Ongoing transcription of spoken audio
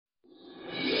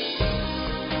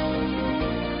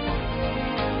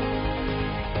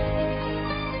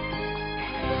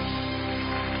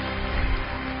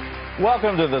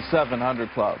Welcome to the 700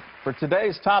 Club. For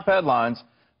today's top headlines,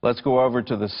 let's go over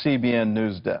to the CBN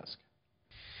News Desk.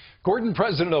 Gordon,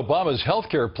 President Obama's health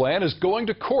care plan is going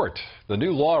to court. The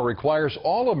new law requires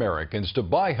all Americans to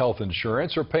buy health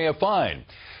insurance or pay a fine.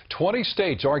 20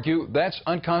 states argue that's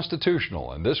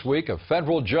unconstitutional, and this week a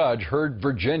federal judge heard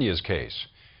Virginia's case.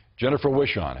 Jennifer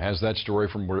Wishon has that story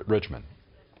from Richmond.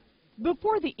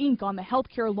 Before the ink on the health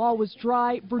care law was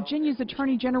dry, Virginia's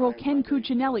Attorney General Ken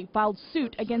Cuccinelli filed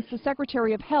suit against the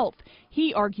Secretary of Health.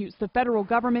 He argues the federal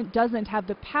government doesn't have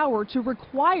the power to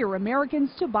require Americans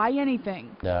to buy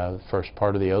anything. The first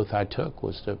part of the oath I took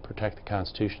was to protect the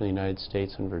Constitution of the United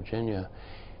States and Virginia.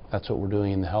 That's what we're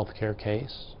doing in the health care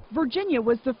case. Virginia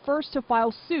was the first to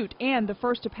file suit and the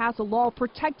first to pass a law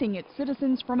protecting its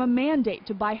citizens from a mandate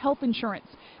to buy health insurance.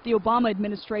 The Obama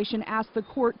administration asked the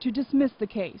court to dismiss the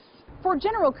case. For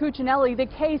General Cuccinelli, the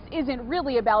case isn't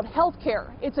really about health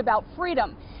care. It's about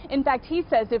freedom. In fact, he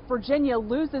says if Virginia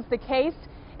loses the case,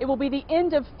 it will be the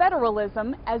end of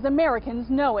federalism as Americans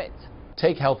know it.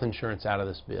 Take health insurance out of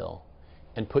this bill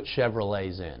and put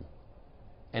Chevrolets in,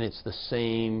 and it's the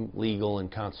same legal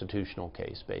and constitutional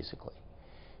case, basically.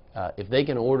 If they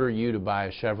can order you to buy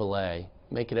a Chevrolet,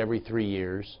 make it every 3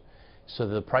 years, so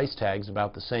the price tag's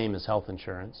about the same as health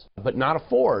insurance, but not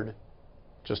afford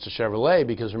just a Chevrolet,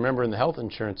 because remember, in the health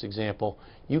insurance example,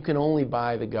 you can only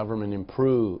buy the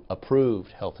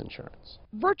government-approved health insurance.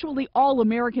 Virtually all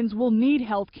Americans will need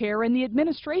health care, and the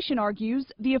administration argues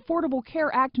the Affordable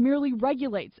Care Act merely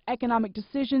regulates economic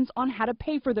decisions on how to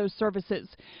pay for those services.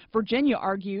 Virginia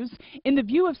argues, in the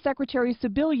view of Secretary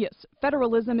Sebelius,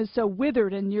 federalism is so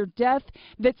withered and near death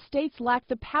that states lack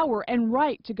the power and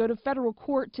right to go to federal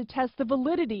court to test the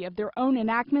validity of their own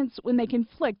enactments when they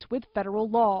conflict with federal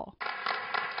law.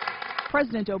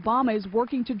 President Obama is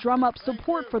working to drum up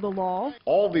support for the law.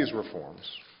 All these reforms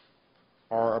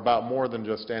are about more than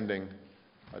just ending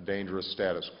a dangerous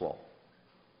status quo.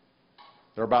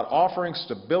 They're about offering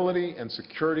stability and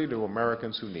security to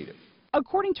Americans who need it.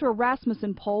 According to a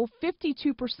Rasmussen poll,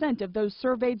 52% of those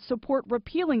surveyed support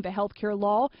repealing the health care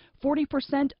law,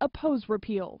 40% oppose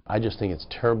repeal. I just think it's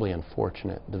terribly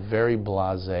unfortunate, the very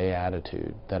blasé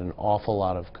attitude that an awful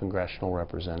lot of congressional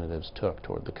representatives took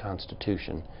toward the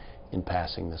Constitution in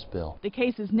passing this bill. The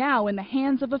case is now in the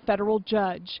hands of a federal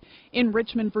judge. In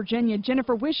Richmond, Virginia,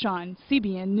 Jennifer Wishon,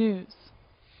 CBN News.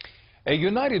 A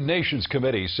United Nations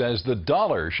committee says the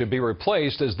dollar should be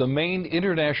replaced as the main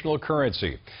international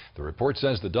currency. The report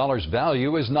says the dollar's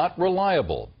value is not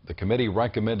reliable. The committee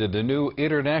recommended a new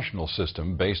international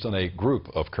system based on a group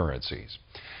of currencies.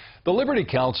 The Liberty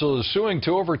Counsel is suing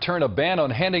to overturn a ban on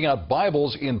handing out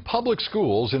Bibles in public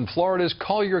schools in Florida's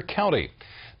Collier County.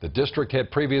 The district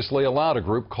had previously allowed a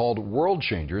group called World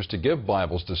Changers to give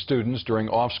Bibles to students during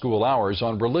off-school hours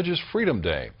on Religious Freedom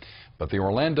Day. But the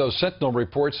Orlando Sentinel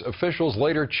reports officials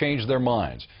later changed their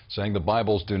minds, saying the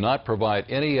Bibles do not provide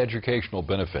any educational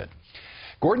benefit.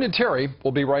 Gordon and Terry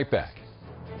will be right back.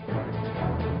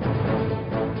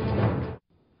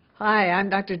 Hi,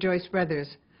 I'm Dr. Joyce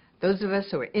Brothers. Those of us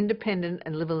who are independent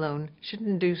and live alone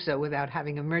shouldn't do so without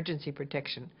having emergency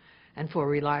protection. And for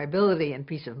reliability and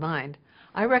peace of mind,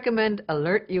 I recommend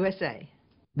Alert USA.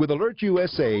 With Alert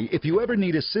USA, if you ever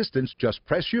need assistance, just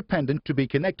press your pendant to be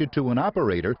connected to an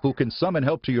operator who can summon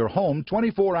help to your home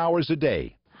 24 hours a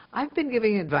day. I've been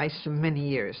giving advice for many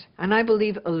years, and I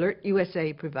believe Alert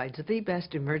USA provides the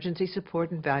best emergency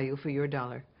support and value for your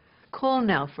dollar. Call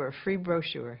now for a free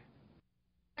brochure.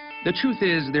 The truth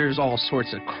is, there's all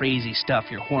sorts of crazy stuff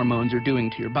your hormones are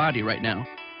doing to your body right now.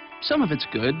 Some of it's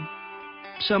good,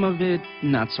 some of it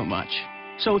not so much.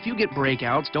 So if you get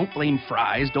breakouts, don't blame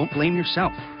fries, don't blame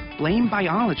yourself. Blame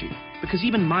biology, because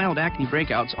even mild acne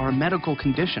breakouts are a medical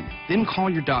condition. Then call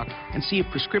your doctor and see if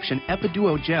prescription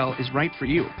Epiduo gel is right for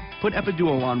you. Put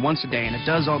Epiduo on once a day and it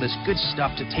does all this good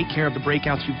stuff to take care of the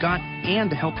breakouts you've got and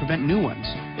to help prevent new ones.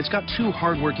 It's got 2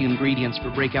 hard-working ingredients for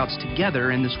breakouts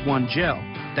together in this one gel.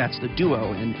 That's the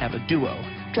duo in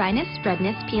Epiduo. Dryness,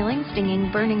 redness, peeling, stinging,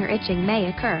 burning, or itching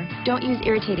may occur. Don't use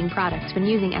irritating products when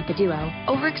using Epiduo.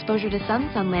 Overexposure to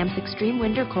sun lamps, extreme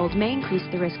wind, or cold may increase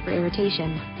the risk for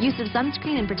irritation. Use of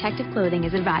sunscreen and protective clothing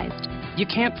is advised. You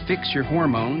can't fix your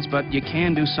hormones, but you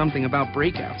can do something about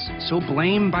breakouts. So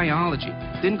blame biology.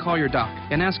 Then call your doc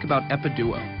and ask about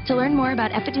Epiduo. To learn more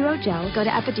about Epiduo Gel, go to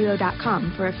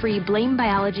epiduo.com for a free Blame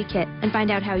Biology kit and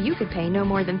find out how you could pay no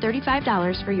more than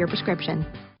 $35 for your prescription.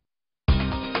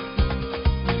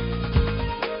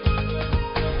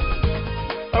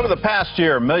 Over the past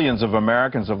year, millions of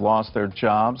Americans have lost their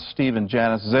jobs. Steve and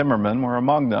Janice Zimmerman were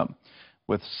among them.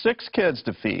 With 6 kids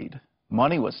to feed,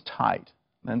 money was tight.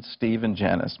 Then Steve and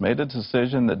Janice made a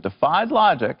decision that defied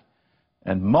logic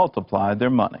and multiplied their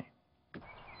money.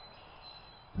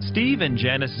 Steve and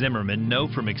Janice Zimmerman know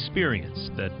from experience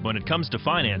that when it comes to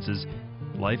finances,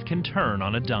 life can turn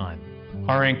on a dime.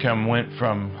 Our income went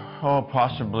from,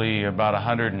 possibly about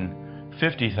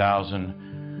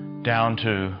 $150,000 down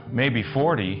to maybe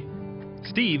 $40,000.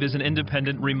 Steve is an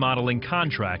independent remodeling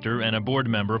contractor and a board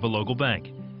member of a local bank.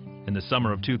 In the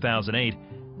summer of 2008,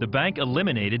 the bank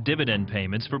eliminated dividend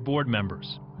payments for board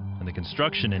members, and the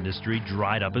construction industry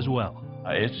dried up as well.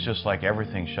 It's just like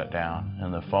everything shut down,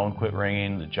 and the phone quit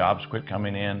ringing, the jobs quit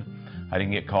coming in. I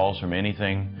didn't get calls from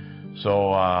anything,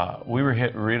 so we were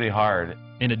hit really hard.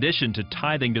 In addition to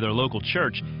tithing to their local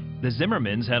church, the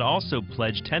Zimmermans had also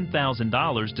pledged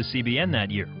 $10,000 to CBN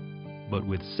that year. But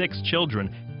with 6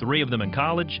 children, 3 of them in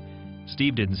college,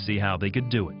 Steve didn't see how they could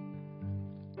do it.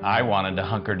 I wanted to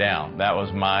hunker down. That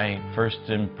was my first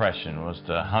impression, was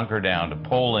to hunker down, to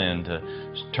pull in, to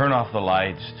turn off the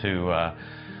lights, to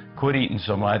quit eating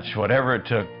so much, whatever it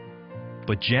took.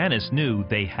 But Janice knew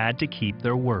they had to keep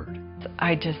their word.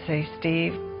 I just say,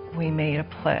 Steve, we made a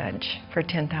pledge for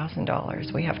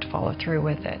 $10,000. We have to follow through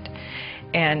with it.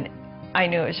 And I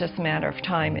knew it was just a matter of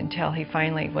time until he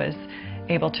finally was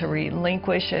able to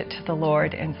relinquish it to the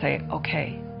Lord and say,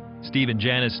 okay. Steve and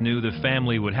Janice knew the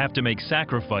family would have to make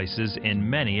sacrifices in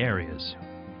many areas.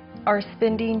 Our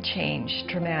spending changed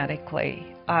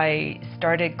dramatically. I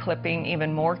started clipping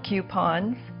even more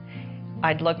coupons.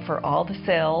 I'd look for all the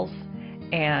sales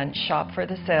and shop for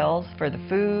the sales, for the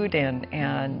food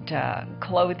and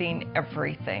clothing,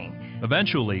 everything.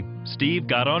 Eventually, Steve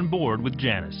got on board with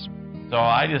Janice. So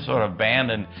I just sort of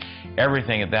abandoned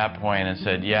everything at that point and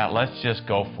said, yeah, let's just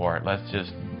go for it. Let's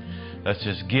just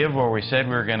give where we said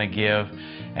we were going to give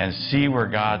and see where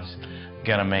God's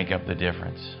going to make up the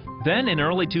difference. Then in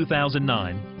early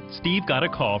 2009, Steve got a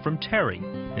call from Terry,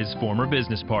 his former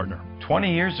business partner.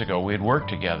 20 years ago, we had worked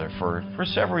together for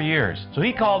several years. So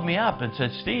he called me up and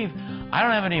said, Steve, I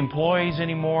don't have any employees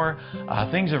anymore.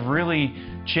 Things have really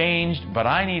changed, but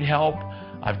I need help.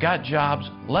 I've got jobs.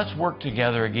 Let's work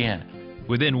together again.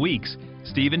 Within weeks,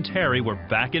 Steve and Terry were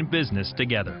back in business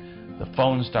together. The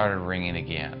phone started ringing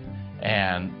again.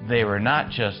 And they were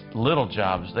not just little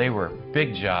jobs, they were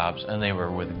big jobs, and they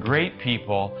were with great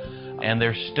people, and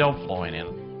they're still flowing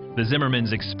in. The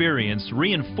Zimmermans' experience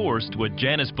reinforced what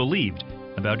Janice believed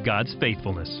about God's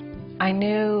faithfulness. I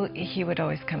knew he would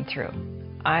always come through.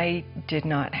 I did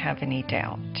not have any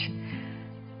doubt.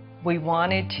 We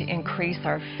wanted to increase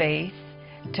our faith,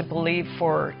 to believe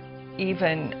for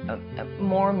even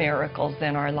more miracles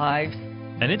in our lives.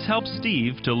 And it's helped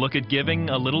Steve to look at giving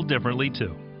a little differently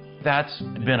too. That's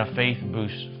been a faith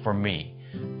boost for me,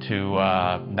 to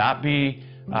not be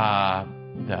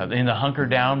in the hunker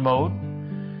down mode,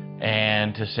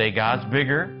 and to say God's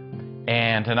bigger,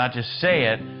 and to not just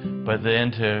say it, but then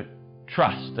to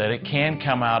trust that it can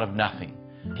come out of nothing.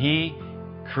 He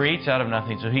creates out of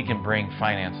nothing so he can bring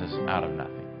finances out of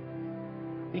nothing.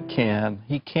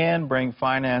 He can bring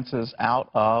finances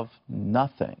out of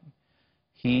nothing.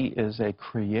 He is a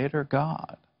creator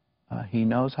God. He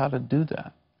knows how to do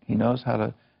that. He knows how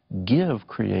to give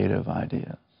creative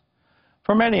ideas.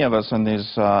 For many of us in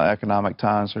these economic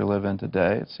times we live in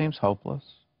today, it seems hopeless.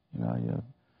 You know,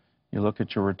 you look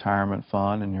at your retirement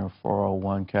fund and your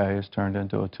 401k is turned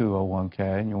into a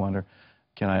 201k, and you wonder,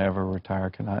 can I ever retire?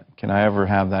 Can I ever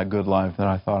have that good life that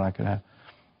I thought I could have?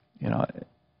 You know,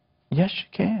 yes, you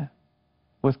can.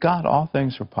 With God, all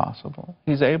things are possible.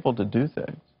 He's able to do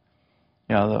things.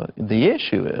 You know, the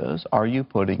issue is, are you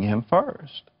putting Him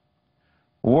first?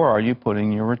 Or are you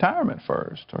putting your retirement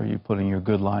first? Or are you putting your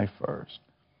good life first?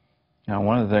 You know,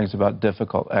 one of the things about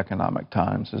difficult economic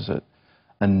times is it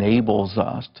enables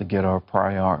us to get our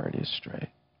priorities straight.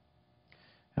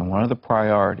 And one of the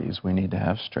priorities we need to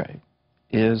have straight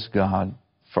is God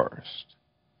first.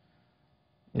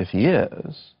 If He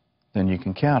is, then you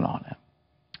can count on Him.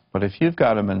 But if you've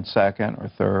got Him in second or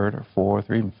third or fourth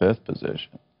or even fifth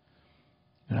position,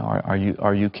 you know,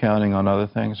 are you counting on other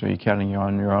things? Are you counting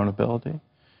on your own ability?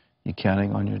 You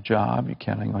counting on your job? You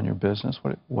counting on your business?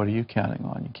 What are you counting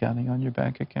on? You counting on your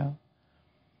bank account?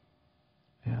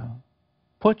 Yeah.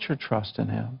 Put your trust in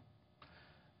Him.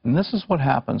 And this is what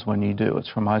happens when you do. It's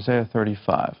from Isaiah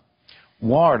 35.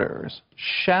 Waters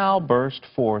shall burst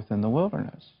forth in the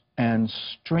wilderness, and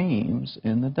streams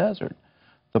in the desert.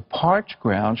 The parched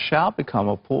ground shall become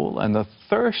a pool, and the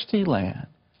thirsty land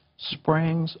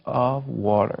springs of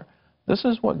water. This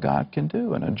is what God can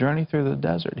do in a journey through the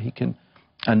desert. He can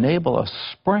enable a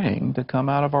spring to come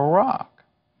out of a rock.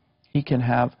 He can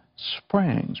have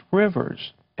springs,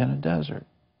 rivers in a desert,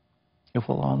 if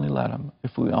we'll only let Him,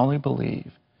 if we only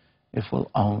believe, if we'll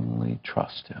only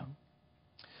trust Him.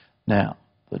 Now,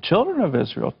 the children of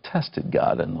Israel tested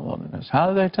God in the wilderness. How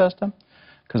did they test him?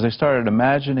 Because they started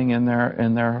imagining in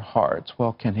their hearts,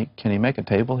 well, can he make a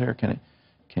table here? Can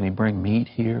he bring meat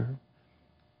here?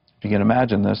 If you can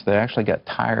imagine this, they actually got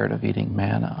tired of eating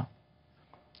manna.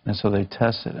 And so they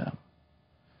tested him.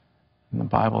 And the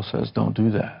Bible says, don't do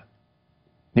that.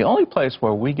 The only place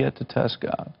where we get to test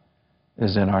God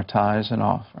is in our tithes and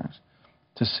offerings,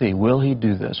 to see, will he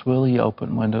do this? Will he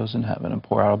open windows in heaven and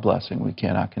pour out a blessing we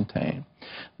cannot contain?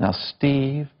 Now,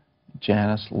 Steve and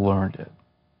Janice learned it.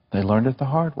 They learned it the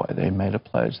hard way. They made a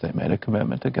pledge. They made a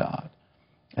commitment to God.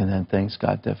 And then things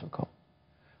got difficult.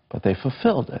 But they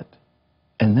fulfilled it.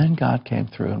 And then God came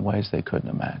through in ways they couldn't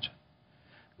imagine.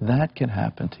 That can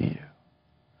happen to you.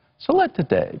 So let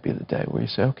today be the day where you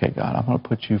say, okay, God, I'm going to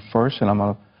put you first, and I'm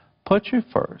going to put you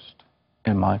first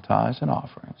in my tithes and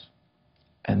offerings,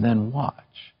 and then watch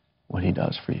what he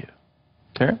does for you.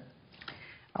 Terry?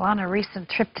 Well, on a recent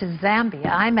trip to Zambia,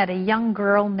 I met a young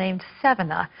girl named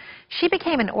Sevena. She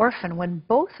became an orphan when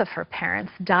both of her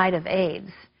parents died of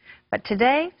AIDS. But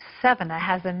today, Sevena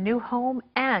has a new home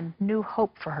and new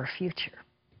hope for her future.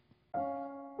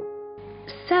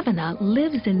 Sevena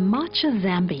lives in Macha,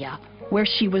 Zambia, where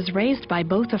she was raised by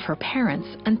both of her parents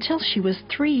until she was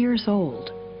 3 years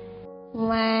old.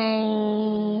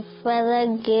 My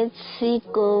father gets sick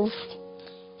of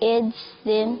AIDS,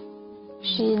 then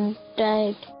she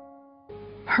died.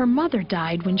 Her mother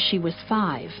died when she was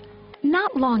 5.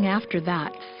 Not long after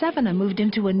that, Sevena moved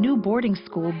into a new boarding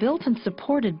school built and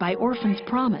supported by Orphans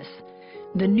Promise.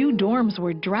 The new dorms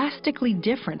were drastically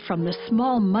different from the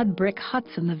small mud brick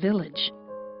huts in the village.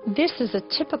 This is a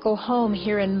typical home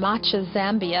here in Macha,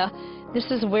 Zambia. This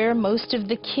is where most of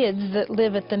the kids that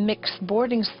live at the mixed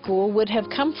boarding school would have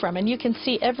come from. And you can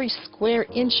see every square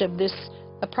inch of this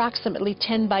approximately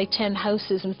 10 by 10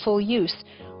 house is in full use.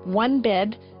 One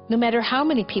bed, no matter how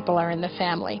many people are in the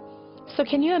family. So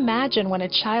can you imagine when a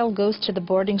child goes to the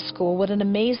boarding school, what an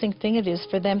amazing thing it is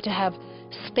for them to have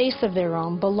space of their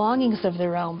own, belongings of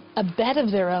their own. A bed of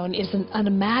their own is an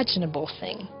unimaginable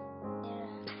thing.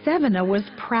 Sevena was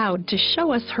proud to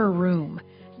show us her room.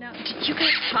 Now, did you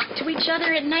guys talk to each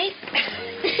other at night?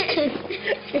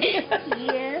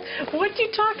 Yes. What do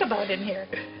you talk about in here?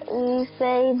 We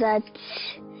say that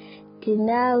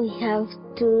now we have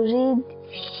to read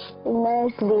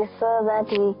nicely so that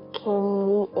we can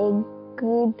be a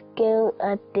good girl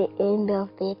at the end of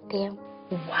the term.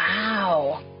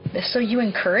 Wow. So you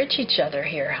encourage each other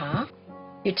here, huh?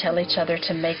 You tell each other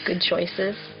to make good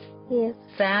choices? Yes.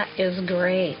 That is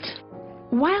great.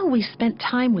 While we spent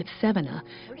time with Sevena,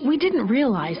 we didn't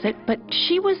realize it, but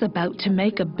she was about to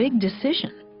make a big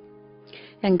decision.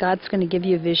 And God's going to give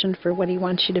you a vision for what he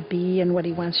wants you to be and what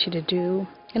he wants you to do.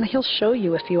 And he'll show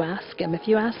you if you ask him. If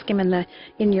you ask him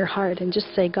in your heart and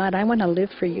just say, God, I want to live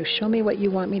for you. Show me what you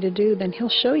want me to do. Then he'll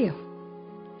show you.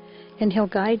 And he'll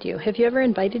guide you. Have you ever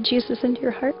invited Jesus into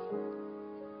your heart?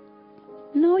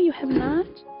 No, you have not.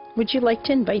 Would you like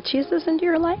to invite Jesus into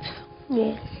your life?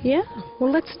 Yes. Yeah?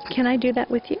 Well, can I do that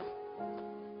with you?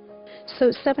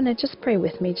 So, Sevena, just pray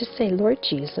with me. Just say, Lord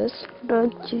Jesus.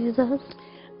 Lord Jesus.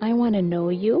 I want to know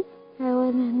you. I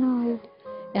want to know you.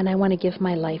 And I want to give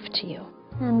my life to you.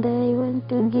 And I want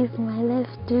to give my life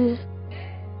to you.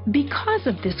 Because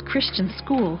of this Christian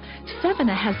school,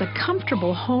 Sevena has a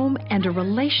comfortable home and a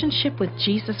relationship with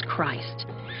Jesus Christ.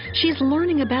 She's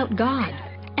learning about God,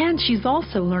 and she's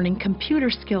also learning computer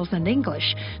skills and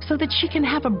English so that she can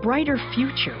have a brighter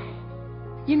future.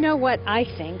 You know what I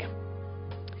think?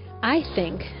 I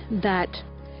think that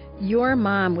your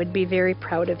mom would be very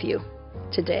proud of you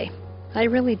today. I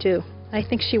really do. I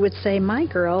think she would say, my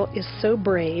girl is so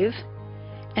brave,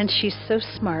 and she's so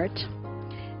smart,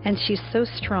 and she's so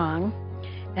strong,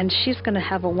 and she's going to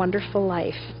have a wonderful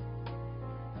life.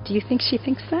 Do you think she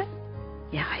thinks that?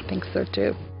 Yeah, I think so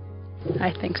too.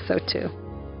 I think so too.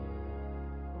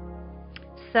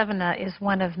 Sevena is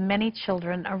one of many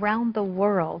children around the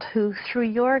world who, through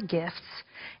your gifts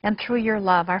and through your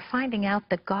love, are finding out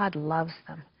that God loves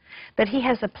them, that he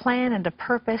has a plan and a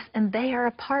purpose, and they are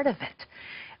a part of it.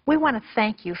 We want to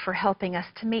thank you for helping us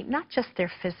to meet not just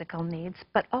their physical needs,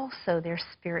 but also their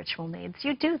spiritual needs.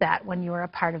 You do that when you are a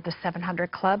part of the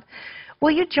 700 Club.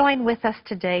 Will you join with us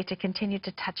today to continue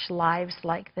to touch lives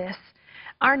like this?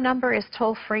 Our number is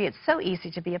toll-free. It's so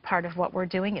easy to be a part of what we're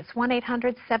doing. It's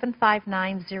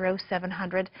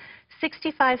 1-800-759-0700.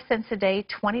 65 cents a day,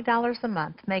 $20 a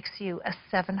month makes you a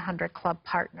 700 Club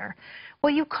partner.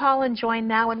 Will you call and join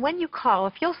now? And when you call,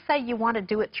 if you'll say you want to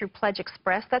do it through Pledge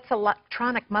Express, that's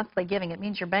electronic monthly giving. It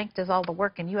means your bank does all the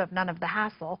work and you have none of the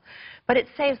hassle. But it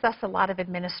saves us a lot of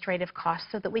administrative costs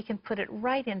so that we can put it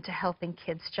right into helping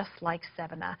kids just like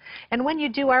Sevena. And when you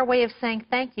do, our way of saying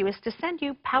thank you is to send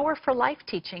you Power for Life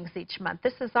teachings each month.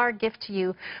 This is our gift to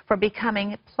you for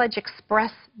becoming Pledge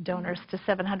Express donors to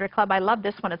 700 Club. I love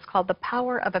this one. It's called The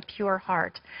Power of a Pure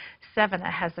Heart.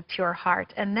 Sevena has a pure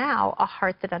heart, and now a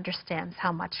heart that understands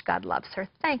how much God loves her.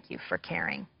 Thank you for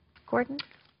caring. Gordon?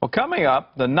 Well, coming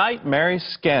up, the night Mary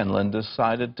Scanlon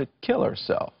decided to kill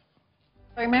herself.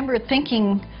 I remember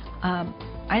thinking,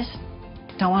 I just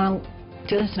don't want to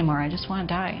do this anymore. I just want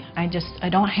to die. I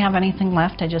don't have anything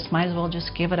left. I just might as well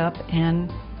just give it up,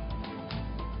 and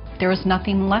there was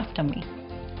nothing left of me.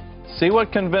 See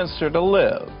what convinced her to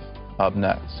live. Up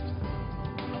next.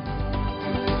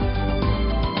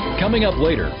 Coming up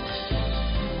later,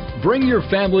 bring your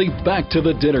family back to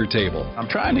the dinner table. I'm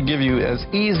trying to give you as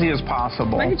easy as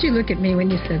possible. Why did you look at me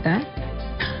when you said that?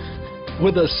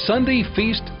 With a Sunday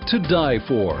feast to die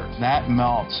for. That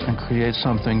melts and creates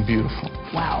something beautiful.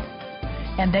 Wow.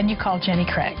 And then you call Jenny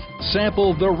Craig.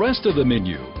 Sample the rest of the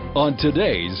menu on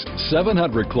today's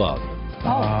 700 Club.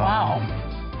 Oh, wow.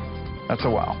 That's a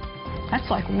wow. That's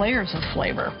like layers of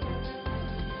flavor.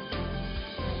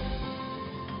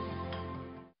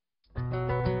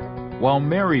 While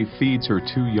Mary feeds her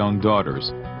 2 young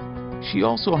daughters, she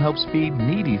also helps feed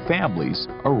needy families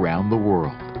around the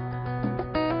world.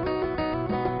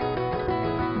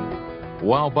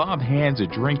 While Bob hands a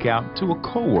drink out to a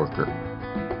co-worker,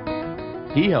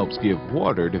 he helps give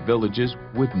water to villages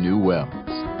with new wells.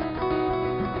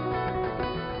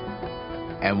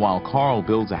 And while Carl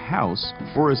builds a house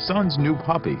for his son's new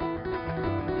puppy,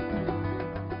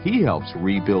 he helps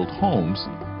rebuild homes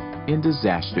in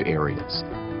disaster areas.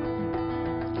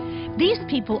 These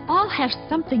people all have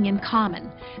something in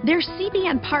common. They're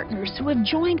CBN partners who have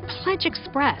joined Pledge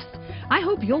Express. I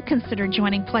hope you'll consider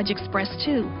joining Pledge Express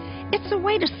too. It's a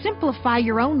way to simplify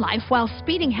your own life while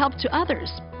speeding help to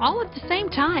others, all at the same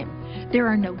time. There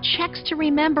are no checks to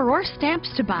remember or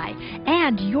stamps to buy,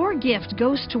 and your gift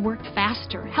goes to work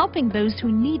faster, helping those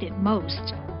who need it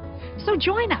most. So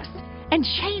join us and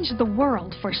change the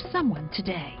world for someone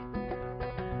today.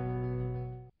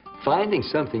 Finding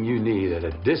something you need at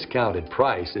a discounted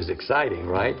price is exciting,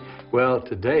 right? Well,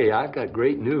 today I've got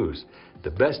great news. The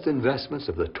best investments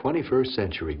of the 21st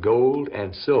century, gold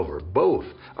and silver, both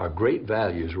are great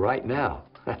values right now.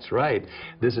 That's right.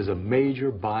 This is a major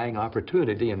buying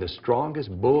opportunity in the strongest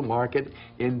bull market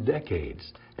in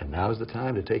decades. And now's the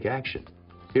time to take action.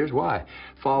 Here's why.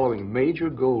 Following major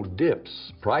gold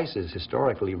dips, prices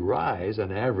historically rise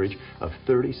an average of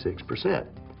 36%.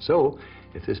 So,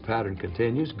 if this pattern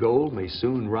continues, gold may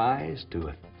soon rise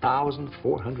to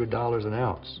 $1,400 an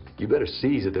ounce. You better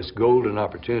seize this golden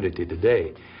opportunity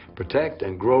today. Protect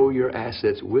and grow your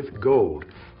assets with gold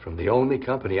from the only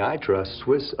company I trust,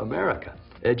 Swiss America.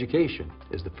 Education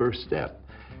is the first step.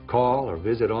 Call or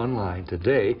visit online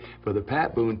today for the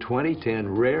Pat Boone 2010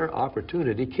 Rare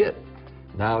Opportunity Kit.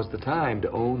 Now's the time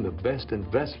to own the best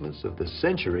investments of the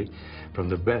century from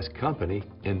the best company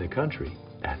in the country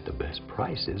at the best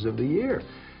prices of the year.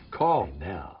 Call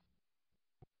now.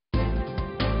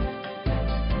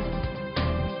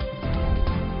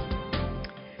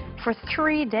 For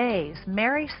 3 days,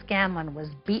 Mary Scanlon was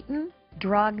beaten,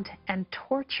 drugged, and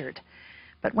tortured.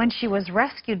 But when she was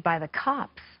rescued by the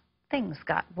cops, things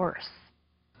got worse.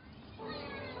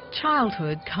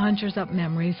 Childhood conjures up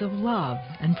memories of love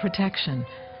and protection.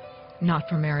 Not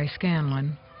for Mary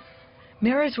Scanlon.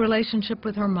 Mary's relationship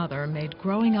with her mother made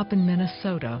growing up in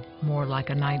Minnesota more like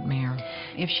a nightmare.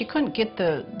 If she couldn't get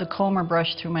the comb or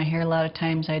brush through my hair, a lot of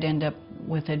times I'd end up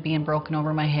with it being broken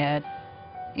over my head.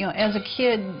 You know, as a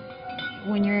kid,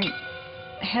 when you're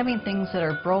having things that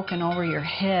are broken over your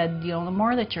head, you know, the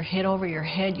more that you're hit over your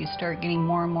head, you start getting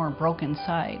more and more broken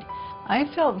inside. I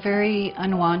felt very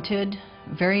unwanted,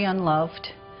 very unloved,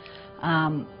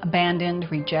 abandoned,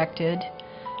 rejected.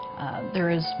 There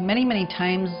was many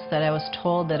times that I was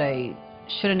told that I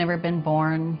should have never been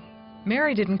born.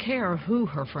 Mary didn't care who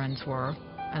her friends were,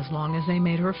 as long as they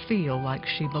made her feel like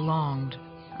she belonged.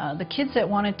 The kids that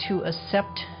wanted to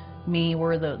accept me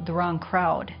were the wrong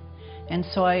crowd. And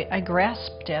so I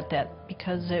grasped at that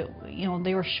because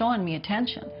they were showing me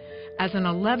attention. As an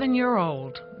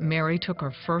 11-year-old, Mary took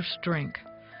her first drink.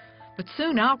 But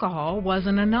soon alcohol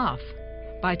wasn't enough.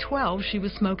 By 12, she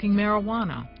was smoking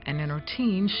marijuana, and in her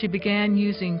teens, she began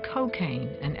using cocaine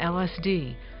and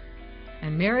LSD.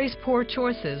 And Mary's poor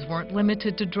choices weren't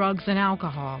limited to drugs and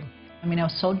alcohol. I mean, I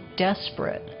was so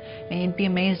desperate. I mean, you'd be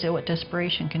amazed at what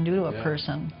desperation can do to a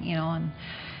person, you know,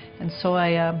 and so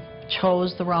I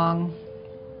chose the wrong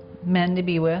men to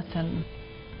be with and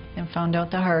found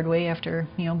out the hard way after,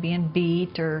 you know, being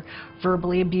beat or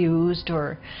verbally abused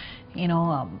or, you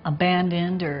know,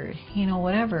 abandoned or, you know,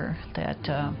 whatever,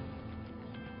 that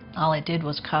all it did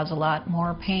was cause a lot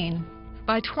more pain.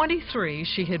 By 23,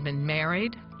 she had been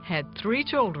married, had 3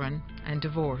 children, and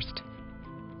divorced.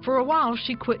 For a while,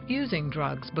 she quit using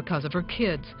drugs because of her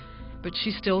kids, but she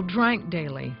still drank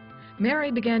daily.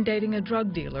 Mary began dating a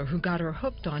drug dealer who got her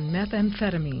hooked on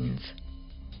methamphetamines.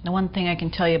 The one thing I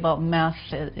can tell you about meth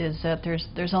is that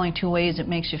there's only 2 ways it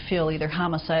makes you feel, either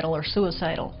homicidal or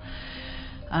suicidal.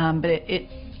 But it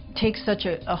takes such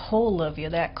a hold of you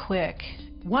that quick.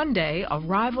 One day, a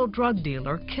rival drug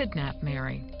dealer kidnapped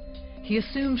Mary. He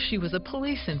assumed she was a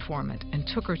police informant and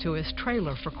took her to his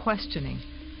trailer for questioning.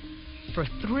 For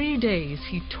 3 days,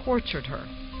 he tortured her.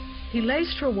 He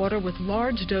laced her water with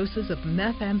large doses of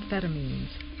methamphetamines,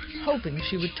 hoping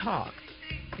she would talk.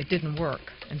 It didn't work,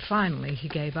 and finally he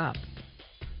gave up.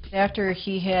 After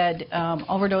he had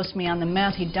overdosed me on the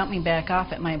meth, he dumped me back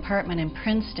off at my apartment in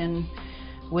Princeton,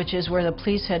 which is where the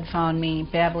police had found me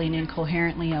babbling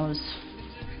incoherently. I was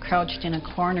crouched in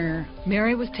a corner.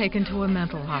 Mary was taken to a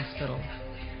mental hospital.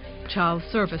 Child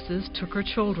Services took her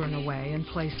children away and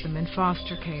placed them in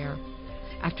foster care.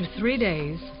 After 3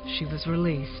 days, she was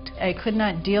released. I could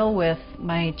not deal with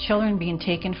my children being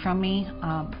taken from me.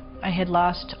 I had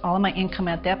lost all of my income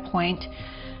at that point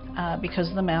because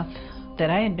of the meth that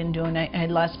I had been doing. I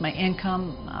had lost my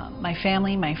income, my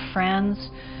family, my friends,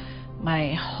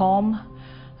 my home.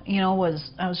 You know,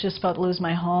 I was just about to lose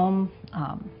my home,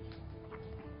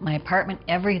 my apartment,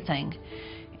 everything.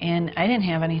 And I didn't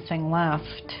have anything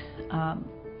left.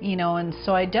 You know, and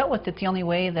so I dealt with it the only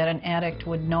way that an addict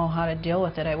would know how to deal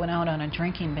with it. I went out on a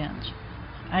drinking binge.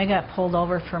 I got pulled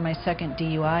over for my second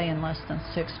DUI in less than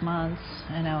 6 months,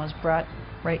 and I was brought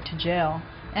right to jail.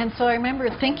 And so I remember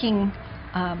thinking,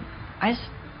 I just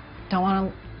don't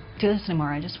want to do this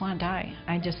anymore. I just want to die.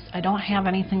 I don't have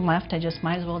anything left. I just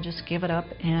might as well just give it up,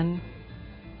 and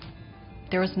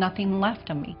there was nothing left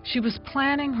of me. She was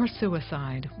planning her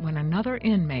suicide when another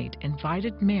inmate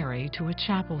invited Mary to a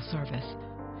chapel service.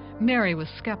 Mary was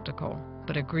skeptical,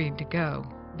 but agreed to go.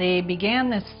 They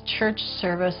began this church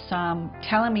service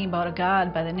telling me about a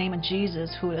God by the name of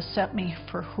Jesus who would accept me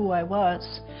for who I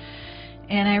was.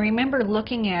 And I remember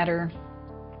looking at her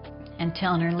and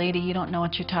telling her, "Lady, you don't know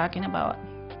what you're talking about.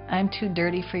 I'm too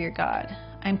dirty for your God.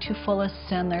 I'm too full of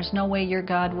sin. There's no way your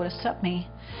God would accept me."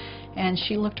 And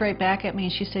she looked right back at me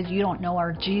and she said, "You don't know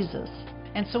our Jesus."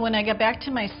 And so when I got back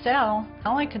to my cell,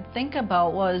 all I could think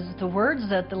about was the words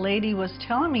that the lady was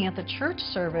telling me at the church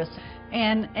service.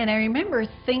 And I remember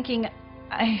thinking,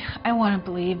 I want to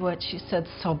believe what she said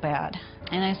so bad.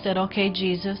 And I said, "Okay,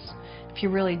 Jesus, if you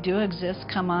really do exist,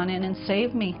 come on in and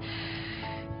save me."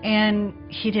 And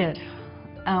he did.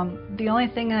 The only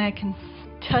thing that I can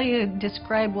tell you to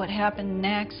describe what happened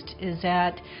next is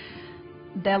that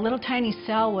little tiny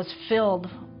cell was filled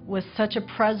with such a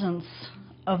presence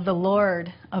of the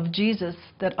Lord, of Jesus,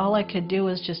 that all I could do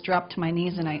was just drop to my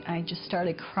knees, and I just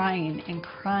started crying and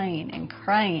crying and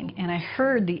crying. And I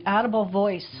heard the audible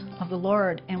voice of the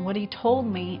Lord, and what he told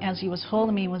me as he was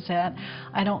holding me was that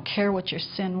I don't care what your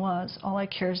sin was, all I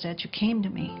care is that you came to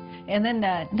me. And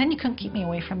then you couldn't keep me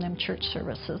away from them church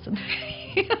services. And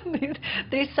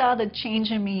they saw the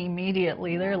change in me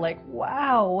immediately. They're like,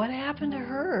 "Wow, what happened to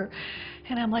her?"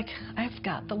 And I'm like, "I've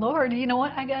got the Lord. You know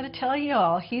what? I got to tell you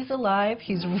all. He's alive.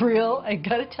 He's real. I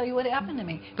got to tell you what happened to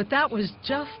me." But that was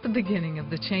just the beginning of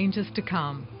the changes to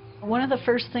come. One of the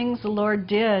first things the Lord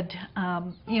did,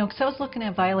 you know, because I was looking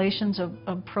at violations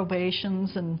of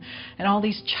probations and all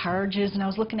these charges, and I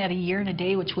was looking at a year and a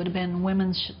day, which would have been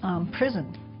women's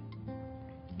prison.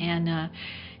 And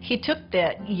he took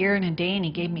that year and a day and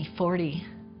he gave me 40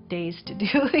 days to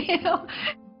do, you know.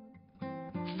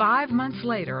 5 months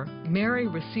later, Mary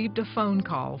received a phone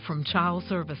call from Child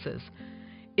Services.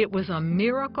 It was a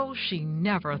miracle she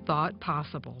never thought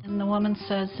possible. And the woman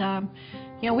says,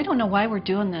 "You know, we don't know why we're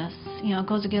doing this. You know, it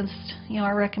goes against, you know,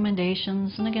 our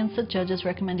recommendations and against the judge's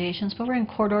recommendations, but we're in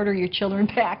court order your children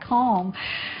back home."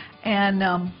 And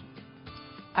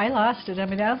I lost it. I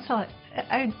mean,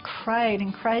 I cried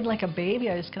and cried like a baby.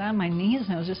 I just got on my knees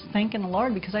and I was just thanking the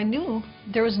Lord, because I knew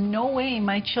there was no way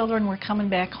my children were coming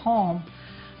back home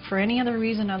for any other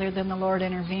reason other than the Lord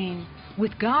intervened.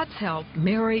 With God's help,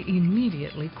 Mary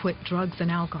immediately quit drugs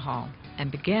and alcohol.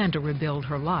 and began to rebuild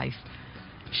her life.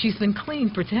 She's been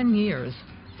clean for 10 years.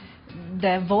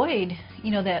 That void,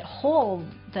 that hole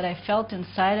that I felt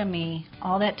inside of me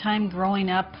all that time growing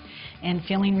up and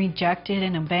feeling rejected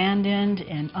and abandoned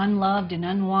and unloved and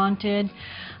unwanted,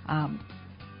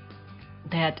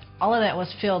 that all of that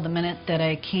was filled the minute that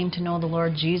I came to know the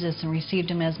Lord Jesus and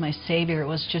received Him as my Savior. It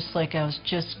was just like I was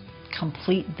just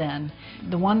complete then.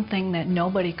 The one thing that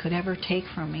nobody could ever take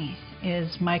from me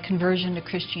is my conversion to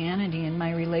Christianity and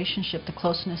my relationship, the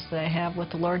closeness that I have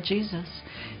with the Lord Jesus.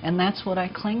 And that's what I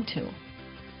cling to.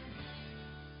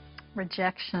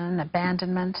 Rejection,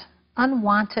 abandonment,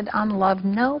 unwanted, unloved,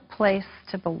 no place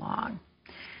to belong.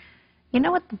 You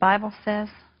know what the Bible says?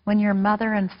 When your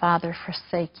mother and father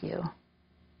forsake you,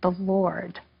 the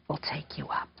Lord will take you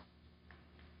up.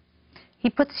 He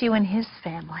puts you in His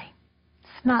family.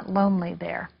 It's not lonely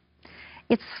there.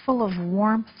 It's full of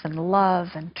warmth and love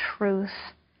and truth,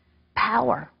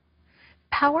 power.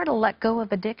 Power to let go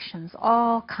of addictions,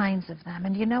 all kinds of them.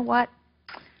 And you know what?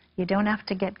 You don't have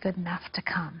to get good enough to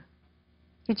come.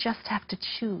 You just have to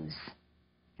choose.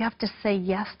 You have to say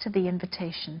yes to the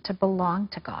invitation to belong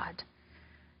to God,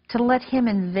 to let Him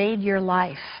invade your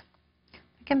life.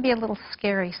 It can be a little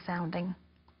scary sounding,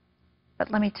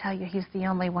 but let me tell you, He's the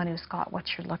only one who's got what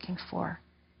you're looking for.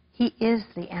 He is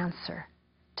the answer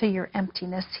to your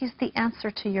emptiness. He's the answer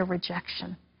to your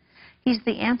rejection. He's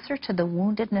the answer to the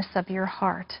woundedness of your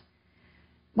heart.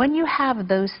 When you have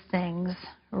those things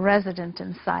resident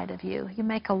inside of you, you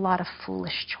make a lot of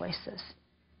foolish choices,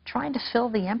 trying to fill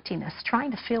the emptiness,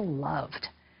 trying to feel loved,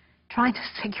 trying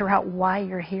to figure out why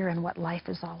you're here and what life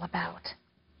is all about.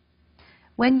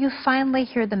 When you finally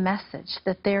hear the message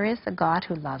that there is a God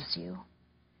who loves you,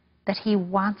 that He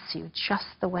wants you just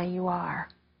the way you are,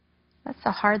 that's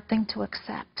a hard thing to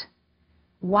accept.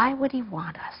 Why would He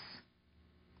want us?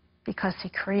 Because He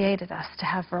created us to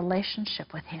have a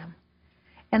relationship with Him.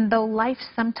 And though life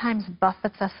sometimes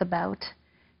buffets us about,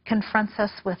 confronts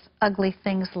us with ugly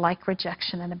things like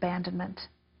rejection and abandonment,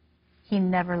 He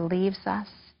never leaves us.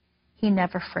 He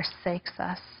never forsakes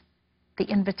us. The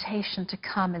invitation to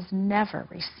come is never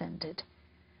rescinded.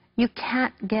 You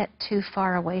can't get too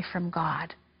far away from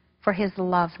God for His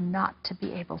love not to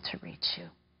be able to reach you.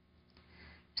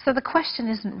 So the question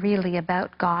isn't really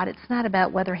about God. It's not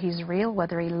about whether He's real,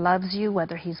 whether He loves you,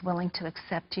 whether He's willing to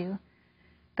accept you.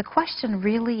 The question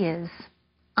really is,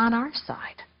 on our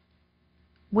side,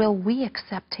 will we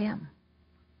accept Him?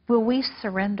 Will we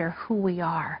surrender who we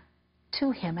are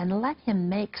to Him and let Him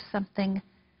make something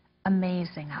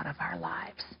amazing out of our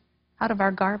lives, out of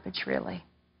our garbage, really?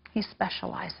 He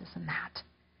specializes in that.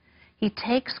 He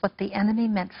takes what the enemy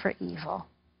meant for evil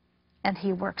and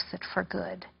He works it for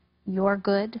good. Your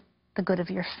good, the good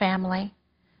of your family,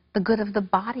 the good of the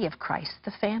body of Christ,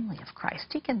 the family of Christ.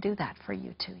 He can do that for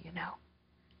you too, you know.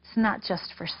 It's not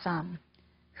just for some.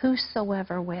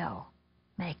 Whosoever will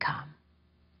may come.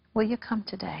 Will you come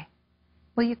today?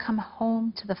 Will you come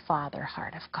home to the Father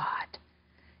heart of God?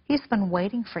 He's been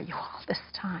waiting for you all this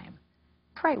time.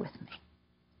 Pray with me.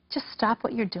 Just stop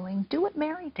what you're doing. Do what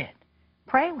Mary did.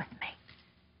 Pray with me.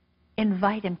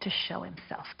 Invite Him to show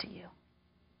Himself to you.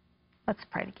 Let's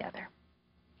pray together.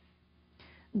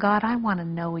 God, I want to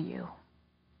know You.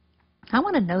 I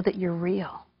want to know that You're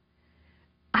real.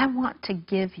 I want to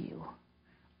give You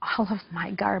all of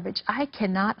my garbage. I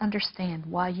cannot understand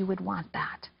why You would want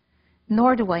that,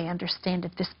 nor do I understand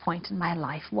at this point in my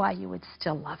life why You would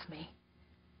still love me.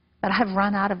 But I've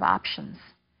run out of options,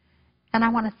 and I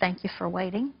want to thank You for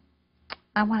waiting.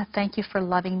 I want to thank You for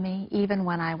loving me even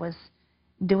when I was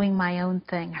doing my own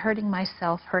thing, hurting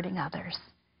myself, hurting others.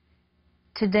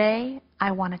 Today,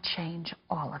 I want to change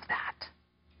all of that.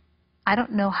 I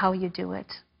don't know how You do it.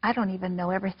 I don't even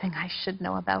know everything I should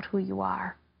know about who You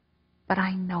are. But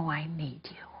I know I need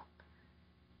You.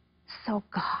 So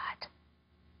God,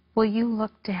 will You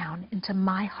look down into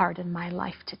my heart and my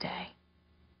life today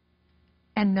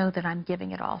and know that I'm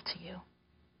giving it all to You.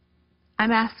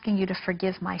 I'm asking You to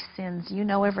forgive my sins. You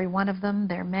know every one of them.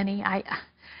 There are many.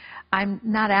 I'm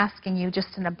not asking You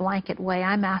just in a blanket way.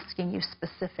 I'm asking You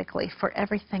specifically for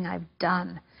everything I've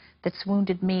done that's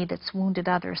wounded me, that's wounded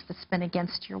others, that's been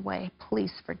against Your way.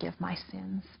 Please forgive my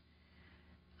sins.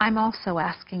 I'm also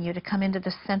asking You to come into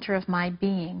the center of my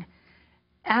being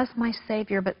as my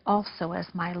Savior, but also as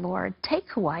my Lord. Take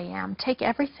who I am. Take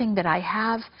everything that I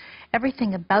have,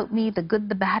 everything about me, the good,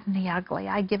 the bad, and the ugly.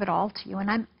 I give it all to You.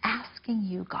 And I'm asking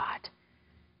You, God,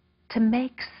 to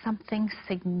make something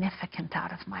significant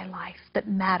out of my life that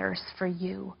matters for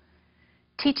You.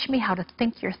 Teach me how to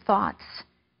think Your thoughts,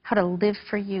 how to live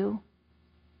for You,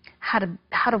 how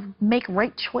to make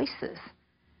right choices.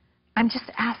 I'm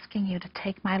just asking you to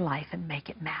take my life and make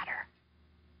it matter.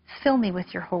 Fill me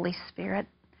with your Holy Spirit.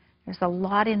 There's a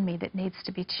lot in me that needs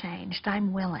to be changed.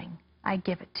 I'm willing. I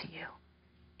give it to you.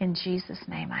 In Jesus'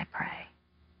 name I pray.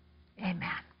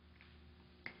 Amen.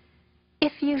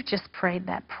 If you've just prayed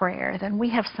that prayer, then we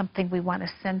have something we want to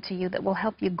send to you that will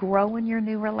help you grow in your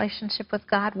new relationship with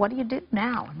God. What do you do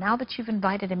now that you've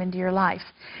invited Him into your life?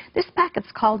 This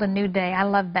packet's called A New Day. I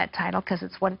love that title because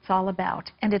it's what it's all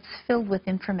about. And it's filled with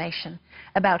information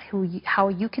about how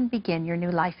you can begin your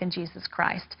new life in Jesus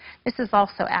Christ. This is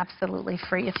also absolutely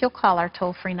free. If you'll call our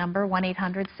toll-free number,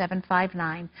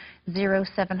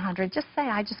 1-800-759-0700, just say,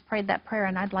 I just prayed that prayer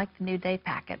and I'd like the New Day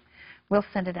packet. We'll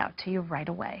send it out to you right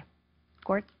away.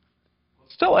 Gord?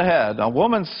 Still ahead, a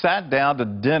woman sat down to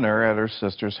dinner at her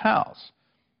sister's house,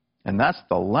 and that's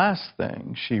the last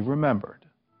thing she remembered.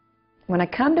 When I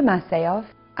come to myself,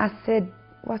 I said,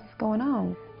 what's going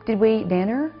on? Did we eat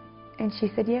dinner? And she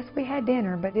said, yes, we had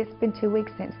dinner, but it's been 2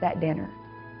 weeks since that dinner.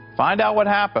 Find out what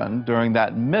happened during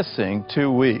that missing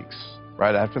 2 weeks,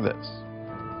 right after this.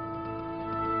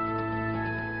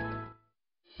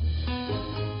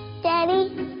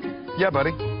 Daddy? Yeah,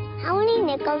 buddy? How many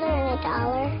nickels are in a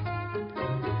dollar?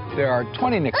 There are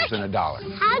 20 nickels in a dollar.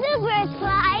 How do birds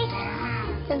fly?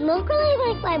 Does milk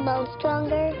really make my bones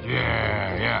stronger?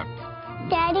 Yeah.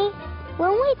 Daddy,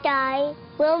 when we die,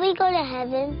 will we go to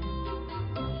heaven?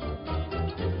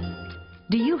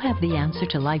 Do you have the answer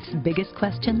to life's biggest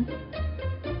question?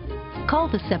 Call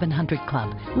the 700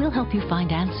 Club. We'll help you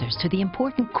find answers to the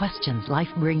important questions life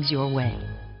brings your way.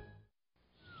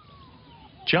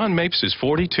 John Mapes is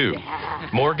 42,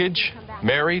 mortgage,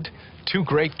 married, 2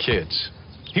 great kids.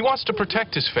 He wants to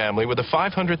protect his family with a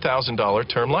 $500,000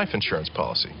 term life insurance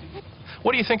policy.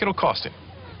 What do you think it'll cost him?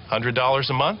 $100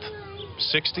 a month?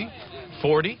 60?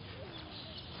 40?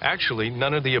 Actually,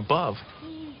 none of the above.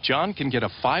 John can get a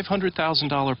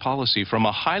 $500,000 policy from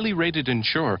a highly rated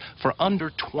insurer for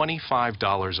under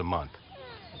 $25 a month.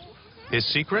 His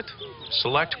secret?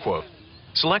 SelectQuote.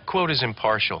 SelectQuote is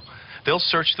impartial. They'll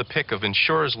search the pick of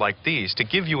insurers like these to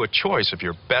give you a choice of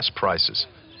your best prices.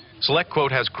 SelectQuote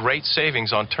has great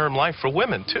savings on term life for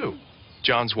women, too.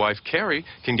 John's wife, Carrie,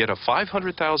 can get a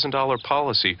 $500,000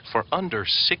 policy for under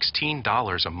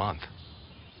 $16 a month.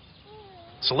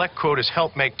 SelectQuote has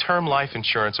helped make term life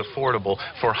insurance affordable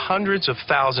for hundreds of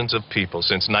thousands of people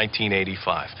since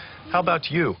 1985. How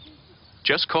about you?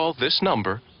 Just call this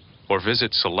number or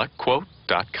visit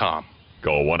SelectQuote.com.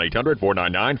 Call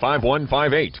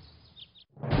 1-800-499-5158.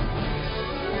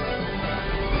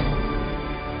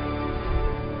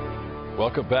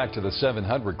 Welcome back to the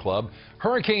 700 Club.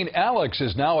 Hurricane Alex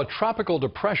is now a tropical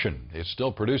depression. It's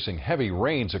still producing heavy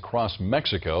rains across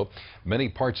Mexico. Many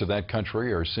parts of that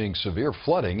country are seeing severe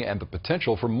flooding and the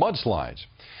potential for mudslides.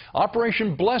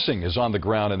 Operation Blessing is on the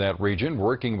ground in that region,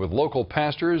 working with local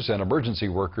pastors and emergency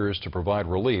workers to provide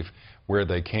relief where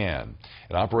they can.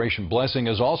 And Operation Blessing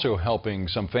is also helping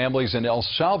some families in El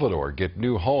Salvador get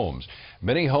new homes.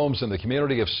 Many homes in the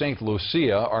community of St.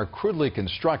 Lucia are crudely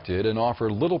constructed and offer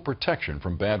little protection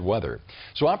from bad weather.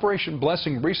 So Operation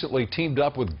Blessing recently teamed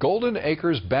up with Golden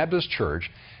Acres Baptist Church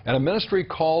and a ministry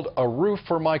called A Roof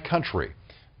for My Country.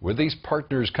 With these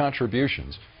partners'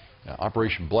 contributions,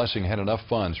 Operation Blessing had enough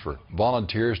funds for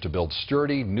volunteers to build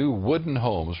sturdy new wooden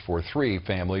homes for 3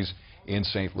 families in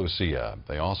St. Lucia.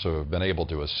 They also have been able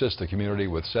to assist the community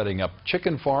with setting up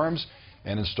chicken farms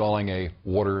and installing a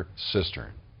water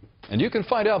cistern. And you can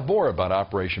find out more about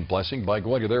Operation Blessing by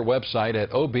going to their website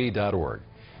at ob.org.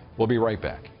 We'll be right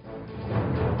back.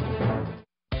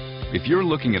 If you're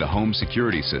looking at a home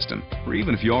security system, or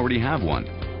even if you already have one,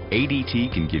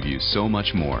 ADT can give you so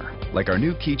much more. Like our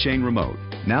new keychain remote.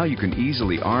 Now you can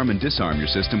easily arm and disarm your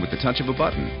system with the touch of a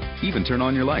button, even turn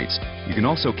on your lights. You can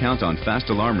also count on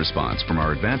fast alarm response from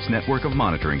our advanced network of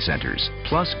monitoring centers,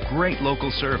 plus great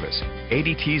local service,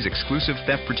 ADT's exclusive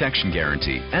theft protection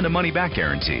guarantee, and a money-back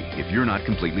guarantee if you're not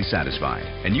completely satisfied.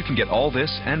 And you can get all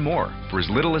this and more for as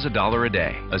little as $1 a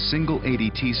day. A single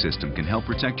ADT system can help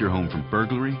protect your home from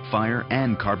burglary, fire,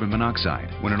 and carbon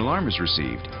monoxide. When an alarm is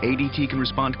received, ADT can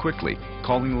respond quickly,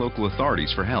 calling local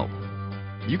authorities for help.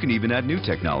 You can even add new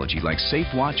technology like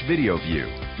SafeWatch Video View.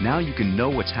 Now you can know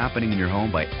what's happening in your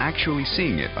home by actually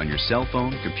seeing it on your cell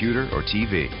phone, computer, or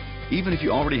TV. Even if you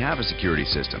already have a security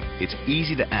system, it's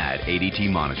easy to add ADT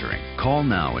monitoring. Call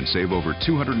now and save over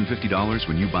 $250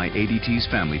 when you buy ADT's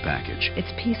family package.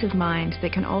 It's peace of mind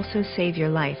that can also save your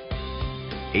life.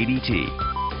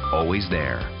 ADT, always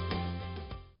there.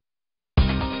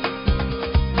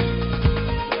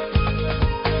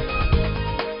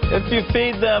 If you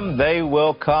feed them, they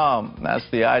will come. That's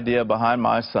the idea behind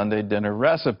my Sunday dinner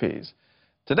recipes.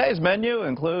 Today's menu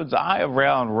includes eye of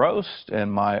round roast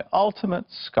and my ultimate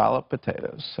scallop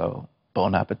potatoes. So,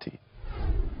 bon appetit.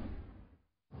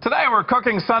 Today we're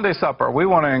cooking Sunday supper. We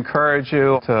want to encourage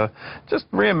you to just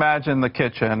reimagine the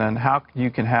kitchen and how you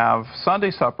can have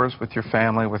Sunday suppers with your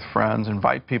family, with friends,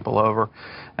 invite people over.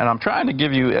 And I'm trying to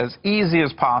give you as easy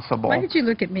as possible. Why did you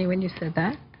look at me when you said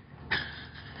that?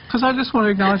 Because I just want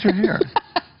to acknowledge you're here.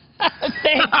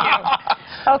 Thank you.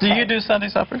 Okay. Do you do Sunday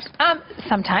suppers?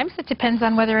 Sometimes. It depends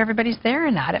on whether everybody's there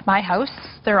or not. At my house,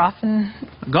 they're often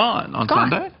Gone on gone.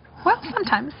 Sunday? Well,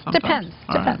 sometimes. Depends.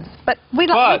 All right. Depends. But we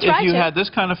don't. But we try if you to. had this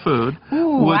kind of food,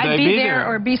 Ooh, would I'd they be there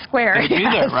or be square. They'd be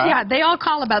there, right? Yeah, they all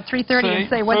call about 3:30 and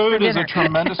say, "What's for food is dinner?" a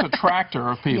tremendous attractor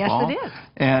of people. Yes, it is.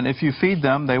 And if you feed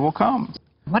them, they will come.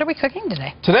 What are we cooking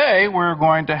today? Today, we're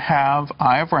going to have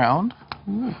eye of round.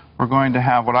 Ooh. We're going to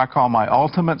have what I call my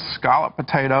ultimate scallop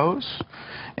potatoes.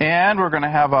 And we're going to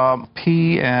have a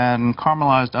pea and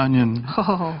caramelized onion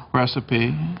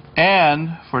recipe.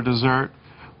 And for dessert,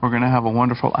 we're going to have a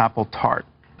wonderful apple tart.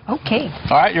 Okay.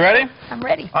 All right, you ready? I'm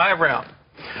ready. Eye of round.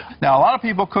 Now, a lot of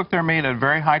people cook their meat at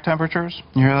very high temperatures.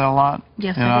 You hear that a lot?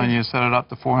 Yes, you know, I do. and you set it up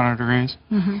to 400 degrees.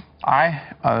 Mm-hmm.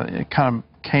 I kind of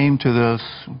came to this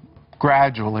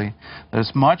gradually, that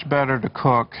it's much better to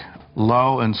cook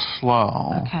low and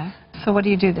slow. Okay. So what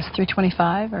do you do? This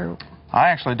 325 or? I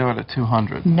actually do it at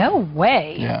 200. No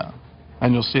way. Yeah.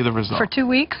 And you'll see the result. For 2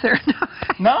 weeks or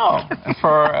no?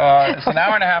 For it's an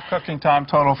hour and a half cooking time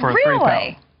total for a 3 pound.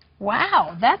 Really?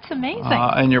 Wow, that's amazing.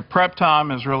 And your prep time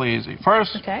is really easy.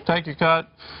 First, take your cut.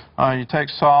 You take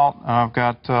salt. I've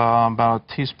got about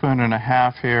a teaspoon and a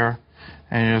half here.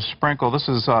 And you just sprinkle. This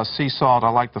is sea salt. I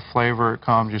like the flavor it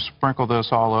comes. You sprinkle this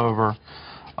all over.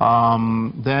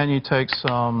 Then you take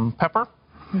some pepper.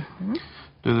 Mm-hmm.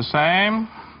 Do the same.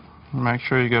 Make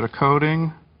sure you get a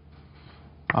coating.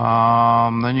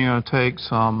 Then you're going to take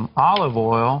some olive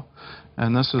oil.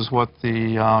 And this is what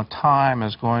the thyme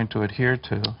is going to adhere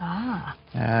to. Ah.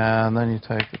 And then you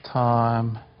take the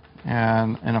thyme.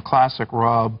 And in a classic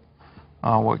rub,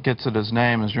 what gets it its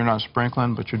name is you're not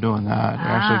sprinkling, but you're doing that. You're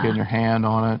actually getting your hand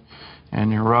on it,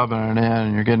 and you're rubbing it in,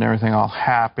 and you're getting everything all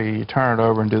happy. You turn it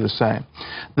over and do the same.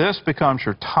 This becomes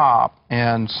your top,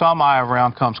 and some eye of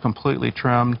round comes completely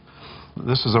trimmed.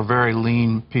 This is a very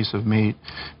lean piece of meat,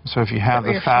 so if you have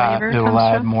the fat, it'll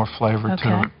add more flavor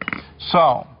to it.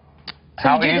 So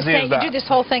how easy is that? You do this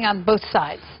whole thing on both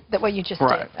sides, that what you just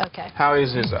did. Okay. How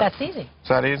easy is that? That's easy. Is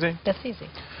that easy? That's easy.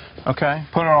 Okay.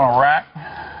 Put it on a rack.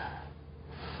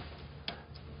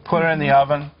 Put it in the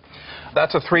oven.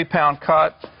 That's a 3-pound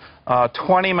cut.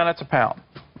 20 minutes a pound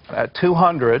at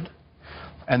 200.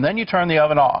 And then you turn the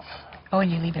oven off. Oh, and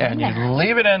you leave it in there. And you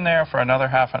leave it in there for another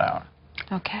half an hour.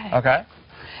 Okay. Okay?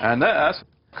 And this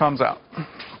comes out.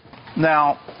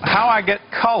 Now, how I get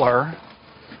color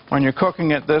when you're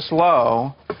cooking it this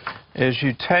low is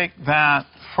you take that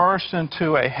first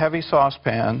into a heavy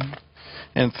saucepan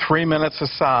in 3 minutes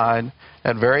aside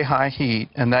at very high heat,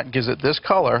 and that gives it this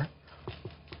color,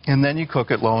 and then you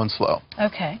cook it low and slow.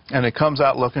 Okay. And it comes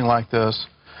out looking like this,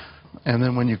 and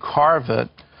then when you carve it,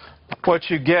 what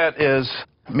you get is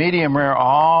medium rare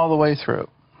all the way through.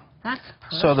 That's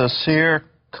perfect. So the sear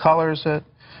colors it,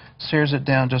 sears it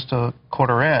down just a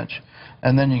 1/4 inch,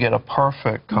 and then you get a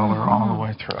perfect color all the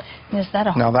way through. Is that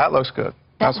a Now that looks good.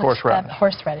 That's horseradish.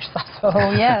 Horseradish sauce.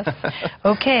 Oh, yes.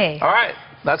 Okay. All right.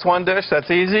 That's one dish. That's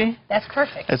easy. That's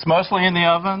perfect. It's mostly in the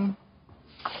oven.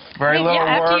 Very little work,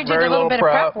 after you do very the little bit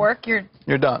prep. of prep work,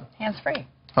 you're done. hands-free.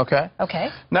 Okay? Okay.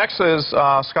 Next is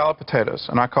scallop potatoes,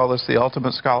 and I call this the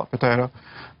ultimate scallop potato.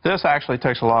 This actually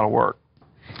takes a lot of work.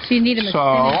 So you need them as So,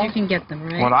 soon as you can get them,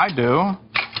 right? What I do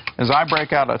is I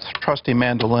break out a trusty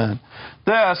mandolin.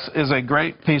 This is a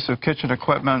great piece of kitchen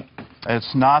equipment.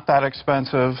 It's not that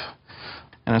expensive.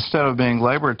 And instead of being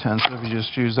labor intensive, you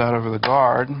just use that over the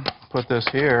guard, put this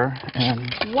here,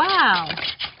 and... Wow.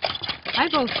 I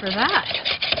vote for that.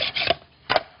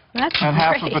 That's and great.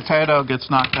 half a potato gets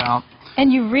knocked out.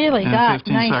 And you really in got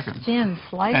 15 nice seconds. thin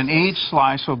slices. And each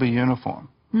slice will be uniform.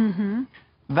 Mm-hmm.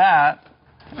 That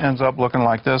ends up looking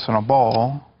like this in a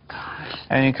bowl. Gosh.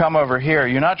 And you come over here.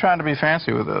 You're not trying to be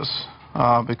fancy with this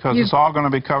because it's all going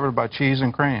to be covered by cheese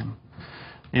and cream.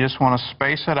 You just want to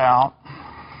space it out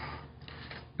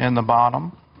in the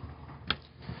bottom.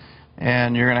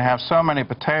 And you're going to have so many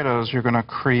potatoes, you're going to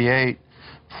create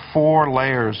 4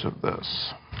 layers of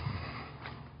this.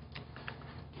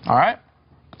 All right?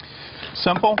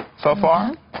 Simple so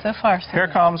far? So far, so Here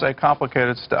good. comes a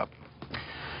complicated step.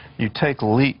 You take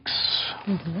leeks.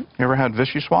 Mm-hmm. You ever had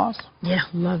vichyssoise? Yeah,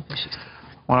 love vichyssoise.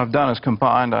 What I've done is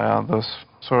combined this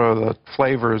sort of the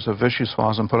flavors of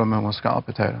vichyssoise and put them in with scalloped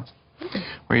potatoes.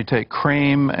 where you take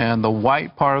cream and the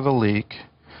white part of the leek.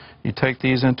 You take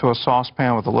these into a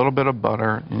saucepan with a little bit of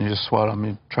butter, and you just sweat them.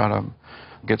 You try to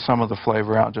get some of the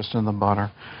flavor out just in the butter.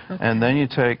 Okay. And then you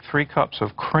take 3 cups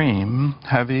of cream,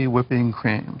 heavy whipping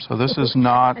cream. So this is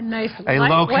not a nice a lightweight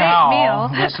locale.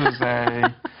 meal. This is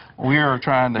a, we are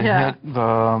trying to Yeah. hit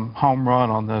the home run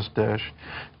on this dish.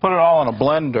 Put it all in a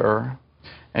blender,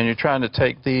 and you're trying to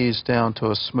take these down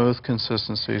to a smooth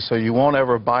consistency, so you won't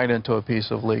ever bite into a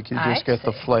piece of leek. You just get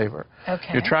the flavor. Okay.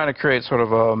 You're trying to create sort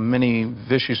of a mini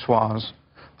vichyssoise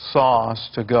sauce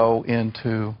to go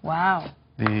into Wow.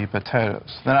 the potatoes.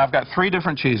 Then I've got 3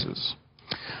 different cheeses: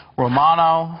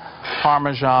 Romano,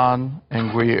 Parmesan,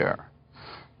 and Gruyere.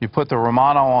 You put the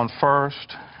Romano on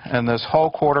first, and this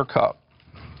whole 1/4 cup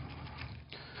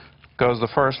goes the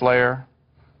first layer.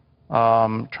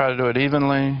 Try to do it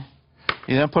evenly.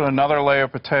 You then put another layer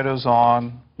of potatoes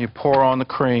on. You pour on the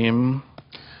cream,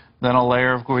 then a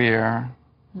layer of Gruyere,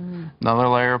 another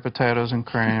layer of potatoes and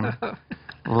cream,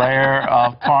 layer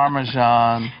of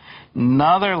Parmesan,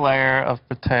 another layer of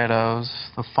potatoes,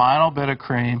 the final bit of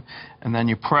cream, and then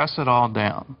you press it all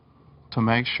down to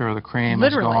make sure the cream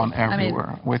Literally. is going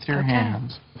everywhere with your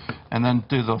hands. And then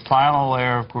do the final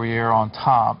layer of Gruyere on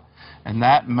top, and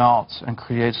that melts and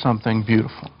creates something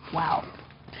beautiful. Wow.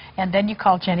 And then you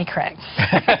call Jenny Craig.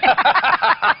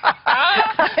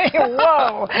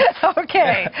 Whoa.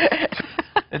 Okay.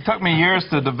 It took me years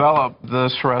to develop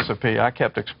this recipe. I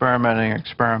kept experimenting,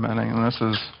 and this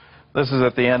is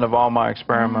at the end of all my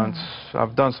experiments.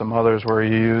 I've done some others where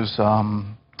you use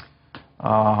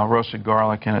roasted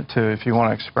garlic in it too. If you want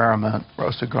to experiment,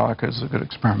 roasted garlic is a good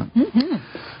experiment.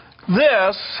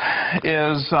 This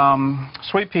is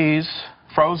sweet peas,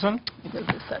 frozen,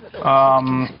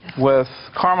 with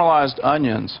caramelized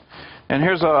onions. And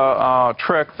here's a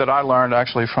trick that I learned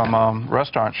actually from a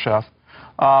restaurant chef.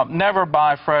 Never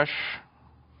buy fresh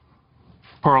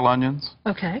pearl onions.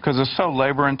 Okay. Because it's so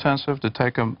labor intensive to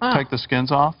take the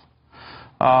skins off.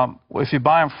 If you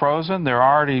buy them frozen, they're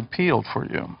already peeled for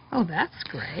you. Oh, that's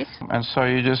great. And so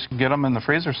you just get them in the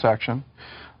freezer section,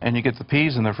 and you get the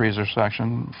peas in the freezer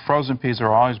section. Frozen peas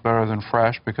are always better than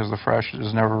fresh because the fresh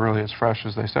is never really as fresh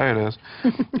as they say it is.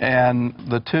 And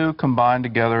the two combine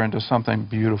together into something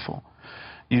beautiful.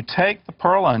 You take the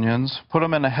pearl onions, put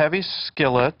them in a heavy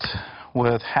skillet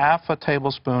with half a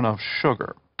tablespoon of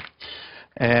sugar,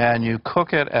 and you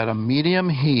cook it at a medium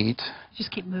heat.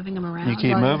 Just keep moving them around. You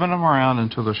keep moving them around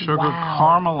until the sugar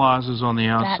caramelizes on the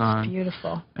outside. That's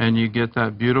beautiful. And you get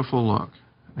that beautiful look.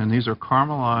 And these are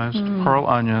caramelized pearl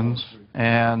onions,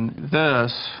 and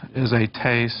this is a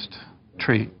taste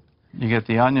treat. You get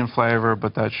the onion flavor,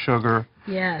 but that sugar,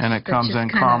 and it comes in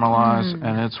caramelized,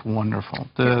 and it's wonderful.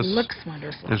 This looks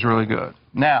wonderful. is really good.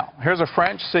 Now, here's a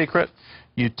French secret.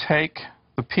 You take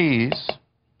the peas,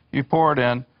 you pour it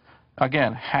in,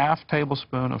 again, half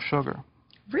tablespoon of sugar.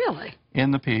 Really?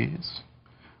 In the peas,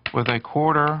 with a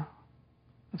 1/4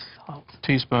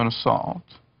 teaspoon of salt,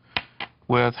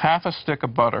 with half a stick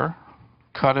of butter,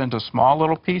 cut into small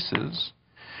little pieces,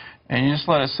 and you just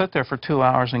let it sit there for 2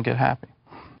 hours and get happy.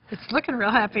 It's looking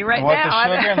real happy right what now. What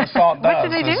the sugar and the salt What does do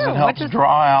they is do? it helps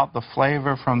draw out the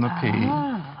flavor from the pea,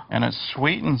 and it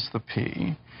sweetens the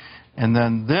pea, and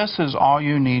then this is all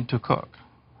you need to cook.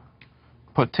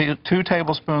 Put 2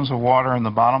 tablespoons of water in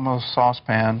the bottom of a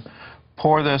saucepan,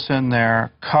 pour this in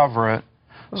there, cover it,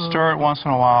 stir it once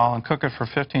in a while, and cook it for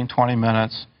 15-20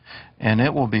 minutes, and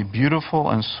it will be beautiful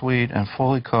and sweet and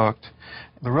fully cooked.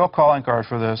 The real calling card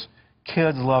for this,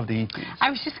 kids love to eat these. I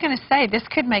was just going to say, this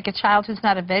could make a child who's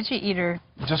not a veggie eater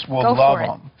just will go love for it.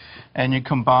 them. And you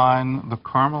combine the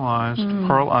caramelized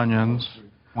pearl onions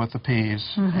with the peas,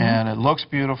 and it looks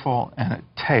beautiful, and it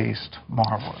tastes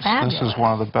marvelous. Fabulous. This is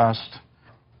one of the best.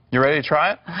 You ready to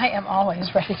try it? I am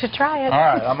always ready to try it. All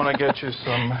right, I'm going to get you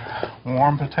some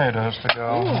warm potatoes to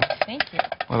go Ooh, thank you.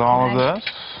 with all of this.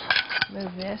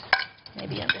 Move this,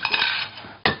 maybe under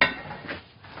here.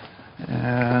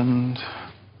 And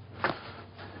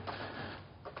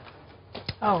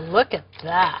oh, look at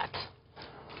that.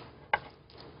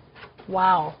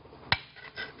 Wow.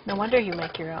 No wonder you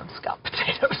make your own scalloped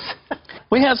potatoes.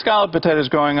 we had scalloped potatoes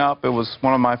growing up. It was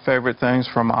one of my favorite things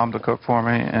for Mom to cook for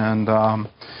me, and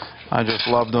I just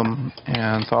loved them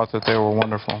and thought that they were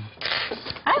wonderful.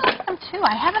 I like them too.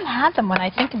 I haven't had them when I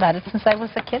think about it since I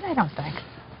was a kid, I don't think.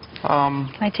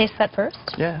 Can I taste that first?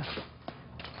 Yeah.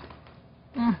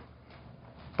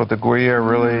 But the Gruyere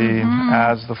really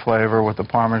adds the flavor with the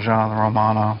Parmesan, the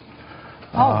Romano.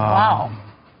 Oh, wow.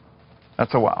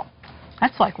 That's a wow.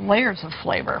 That's like layers of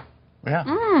flavor. Yeah.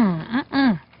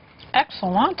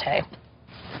 Excellente.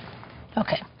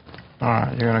 Okay. All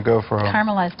right, you're going to go for a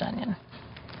caramelized onion.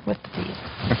 with the beef.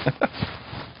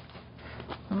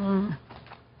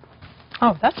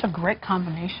 Oh, that's a great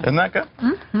combination. Isn't that good?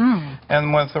 Mm-hmm.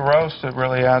 And with the roast, it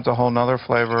really adds a whole nother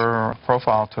flavor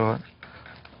profile to it.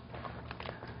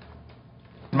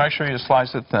 Make sure you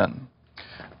slice it thin.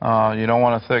 You don't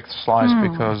want a thick slice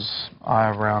because eye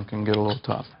around can get a little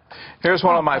tough. Here's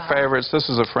one of my favorites. This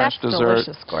is a French dessert.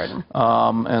 Delicious, Gordon.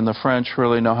 And the French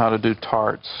really know how to do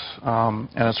tarts. And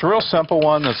it's a real simple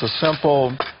one. It's a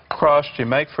simple crust you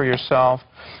make for yourself.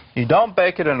 You don't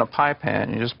bake it in a pie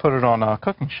pan. You just put it on a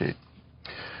cooking sheet.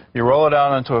 You roll it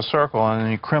out into a circle, and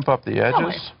then you crimp up the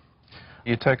edges.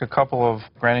 You take a couple of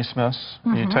Granny Smiths.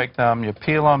 You take them, you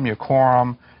peel them, you core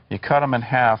them, you cut them in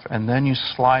half, and then you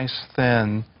slice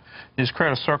thin. You just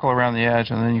create a circle around the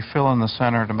edge, and then you fill in the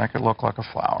center to make it look like a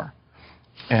flower.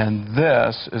 And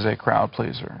this is a crowd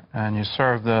pleaser. And you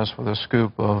serve this with a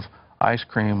scoop of ice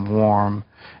cream warm,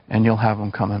 and you'll have them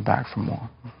coming back for more.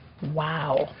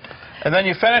 Wow. And then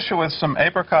you finish it with some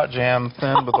apricot jam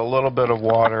thinned with a little bit of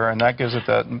water, and that gives it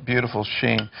that beautiful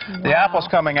sheen. Wow. The apples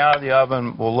coming out of the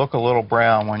oven will look a little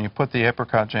brown. When you put the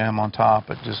apricot jam on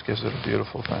top, it just gives it a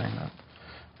beautiful thing.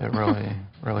 It really,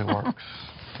 really works.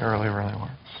 It really, really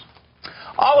works.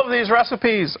 All of these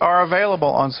recipes are available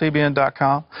on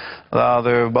CBN.com.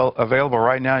 They're available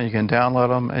right now. You can download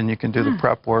them, and you can do the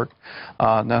prep work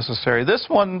necessary. This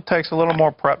one takes a little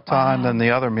more prep time than the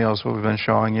other meals we've been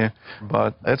showing you,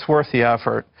 but it's worth the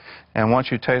effort. And once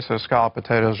you taste those scalloped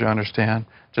potatoes, you understand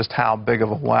just how big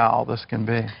of a wow this can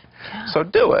be. So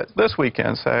do it this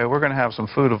weekend. Say, we're going to have some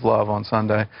food of love on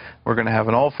Sunday. We're going to have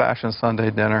an old-fashioned Sunday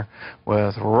dinner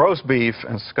with roast beef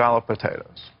and scalloped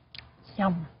potatoes.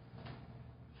 Yum.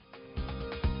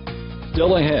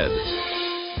 Still ahead,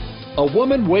 a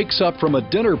woman wakes up from a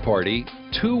dinner party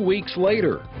 2 weeks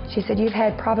later. She said, you've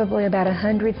had probably about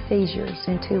 100 seizures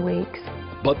in 2 weeks.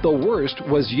 But the worst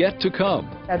was yet to come.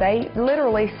 So they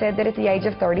literally said that at the age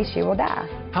of 30 she will die.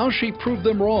 How she proved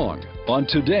them wrong on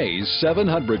today's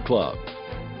 700 Club.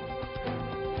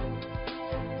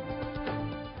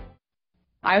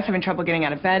 I was having trouble getting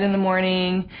out of bed in the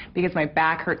morning because my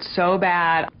back hurt so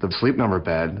bad. The Sleep Number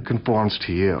bed conforms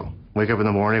to you. Wake up in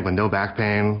the morning with no back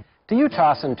pain. Do you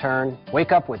toss and turn,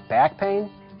 wake up with back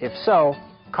pain? If so,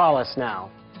 call us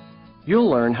now. You'll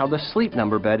learn how the Sleep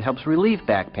Number bed helps relieve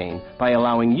back pain by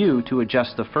allowing you to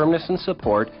adjust the firmness and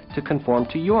support to conform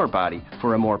to your body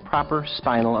for a more proper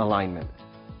spinal alignment.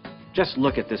 Just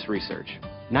look at this research.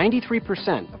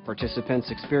 93% of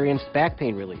participants experienced back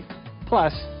pain relief.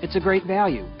 Plus, it's a great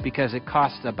value because it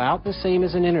costs about the same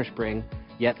as an innerspring,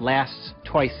 yet lasts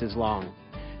twice as long.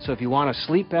 So if you want to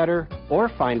sleep better or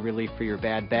find relief for your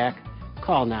bad back,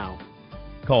 call now.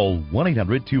 Call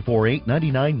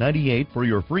 1-800-248-9998 for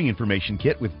your free information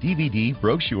kit with DVD,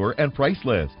 brochure, and price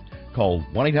list. Call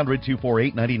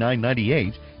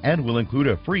 1-800-248-9998 and we'll include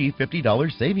a free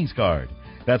 $50 savings card.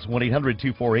 That's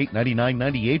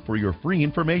 1-800-248-9998 for your free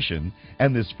information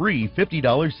and this free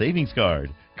 $50 savings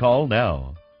card. Call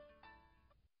now.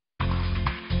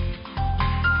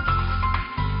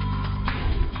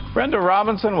 Brenda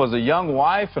Robinson was a young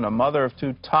wife and a mother of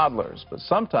 2 toddlers, but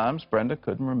sometimes Brenda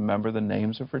couldn't remember the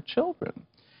names of her children,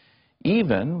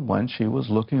 even when she was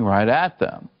looking right at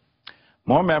them.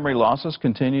 More memory losses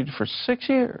continued for 6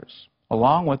 years,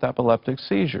 along with epileptic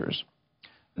seizures,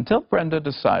 until Brenda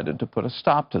decided to put a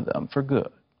stop to them for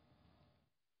good.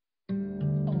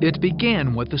 It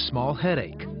began with a small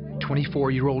headache.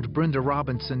 24-year-old Brenda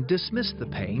Robinson dismissed the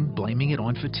pain, blaming it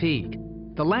on fatigue.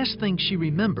 The last thing she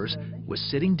remembers was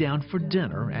sitting down for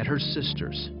dinner at her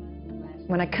sister's.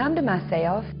 When I come to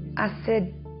myself, I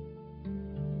said,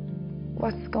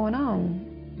 what's going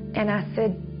on? And I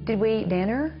said, did we eat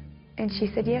dinner? And she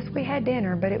said, yes, we had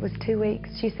dinner, but it was 2 weeks.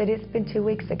 She said, it's been 2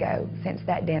 weeks ago since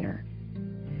that dinner.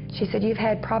 She said, you've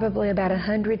had probably about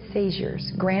 100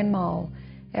 seizures, grand mal,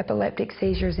 epileptic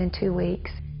seizures in 2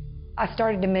 weeks. I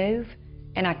started to move,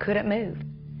 and I couldn't move.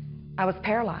 I was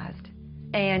paralyzed.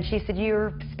 And she said,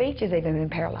 your speech has even been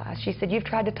paralyzed. She said, you've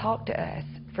tried to talk to us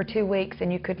for 2 weeks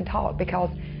and you couldn't talk because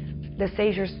the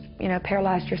seizures,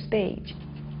 paralyzed your speech.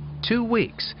 2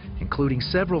 weeks, including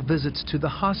several visits to the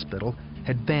hospital,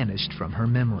 had vanished from her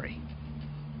memory.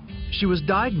 She was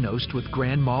diagnosed with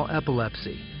grand mal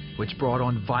epilepsy, which brought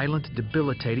on violent,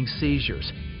 debilitating seizures.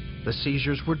 The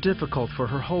seizures were difficult for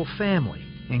her whole family,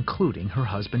 including her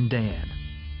husband, Dan.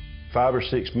 5 or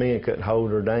 6 men couldn't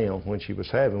hold her down when she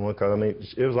was having one, because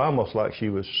it was almost like she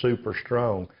was super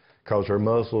strong because her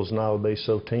muscles and all would be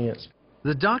so tense.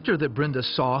 The doctor that Brenda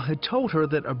saw had told her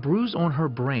that a bruise on her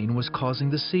brain was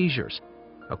causing the seizures.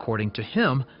 According to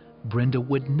him, Brenda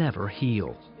would never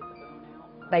heal.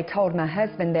 They told my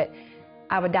husband that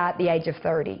I would die at the age of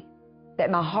 30, that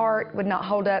my heart would not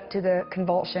hold up to the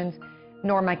convulsions,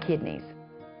 nor my kidneys.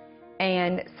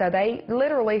 And so they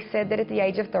literally said that at the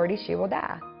age of 30, she will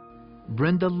die.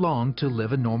 Brenda longed to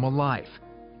live a normal life.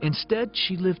 Instead,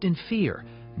 she lived in fear,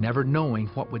 never knowing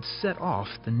what would set off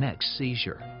the next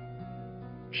seizure.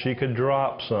 She could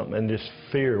drop something and just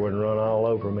fear would run all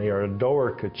over me, or a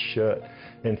door could shut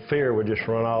and fear would just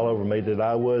run all over me that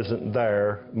I wasn't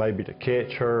there, maybe to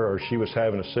catch her, or she was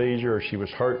having a seizure, or she was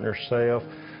hurting herself,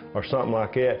 or something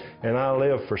like that. And I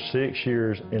lived for 6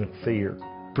 years in fear.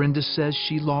 Brenda says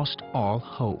she lost all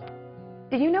hope.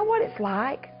 Do you know what it's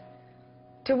like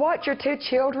to watch your 2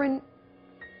 children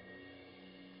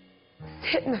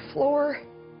sit on the floor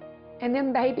and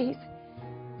them babies,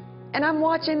 and I'm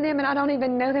watching them and I don't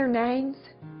even know their names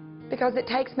because it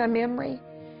takes my memory?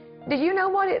 Do you know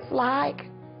what it's like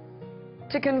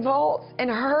to convulse and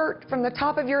hurt from the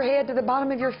top of your head to the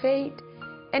bottom of your feet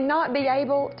and not be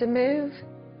able to move?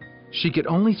 She could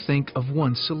only think of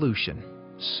one solution: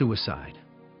 suicide.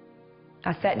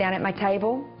 I sat down at my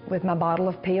table with my bottle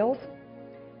of pills,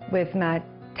 with my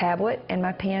tablet and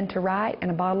my pen to write,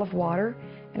 and a bottle of water,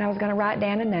 and I was going to write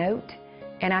down a note,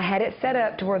 and I had it set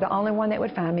up to where the only one that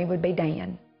would find me would be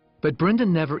Dan. But Brenda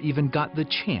never even got the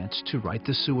chance to write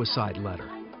the suicide letter.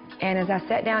 And as I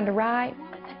sat down to write,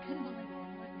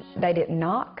 they didn't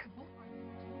knock.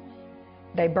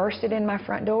 They bursted in my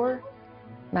front door.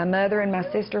 My mother and my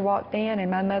sister walked in, and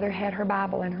my mother had her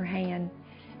Bible in her hand,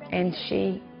 and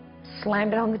she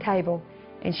slammed it on the table,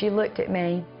 and she looked at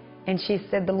me, and she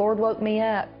said, "The Lord woke me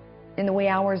up in the wee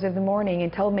hours of the morning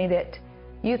and told me that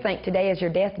you think today is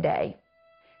your death day."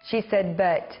 She said,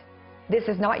 "But this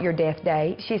is not your death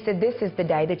day." She said, "This is the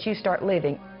day that you start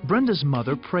living." Brenda's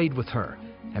mother prayed with her,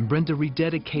 and Brenda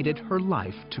rededicated her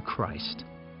life to Christ.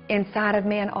 Inside of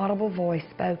me, an audible voice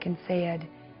spoke and said,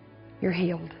 "You're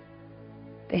healed.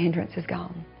 The hindrance is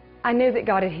gone." I knew that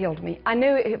God had healed me. I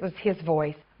knew it was His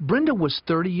voice. Brenda was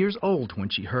 30 years old when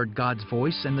she heard God's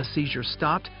voice and the seizure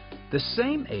stopped, the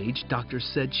same age doctors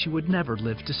said she would never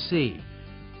live to see.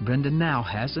 Brenda now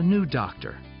has a new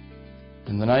doctor.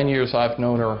 In the 9 years I've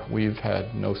known her, we've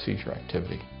had no seizure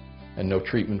activity and no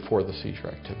treatment for the seizure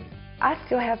activity. I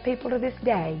still have people to this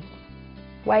day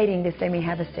waiting to see me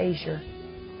have a seizure.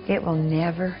 It will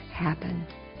never happen.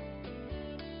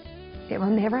 It will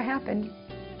never happen.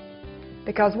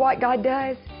 Because what God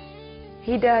does,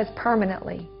 He does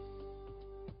permanently.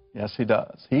 Yes, He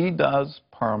does. He does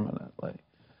permanently.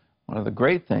 One of the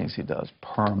great things He does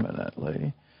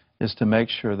permanently is to make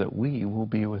sure that we will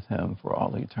be with Him for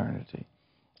all eternity.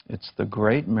 It's the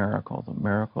great miracle, the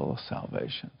miracle of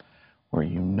salvation, where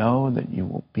you know that you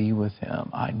will be with Him.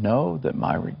 I know that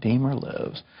my Redeemer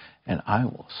lives, and I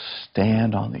will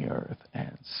stand on the earth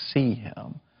and see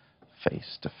Him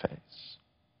face to face.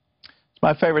 It's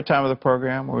my favorite time of the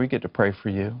program where we get to pray for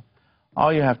you.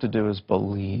 All you have to do is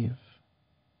believe.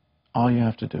 All you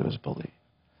have to do is believe.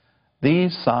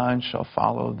 These signs shall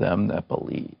follow them that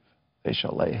believe. They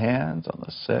shall lay hands on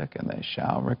the sick, and they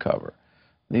shall recover.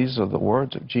 These are the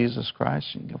words of Jesus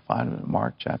Christ. You can find them in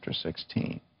Mark chapter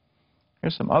 16.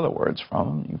 Here's some other words from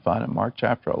Him. You can find in Mark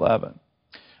chapter 11.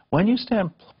 When you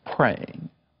stand praying,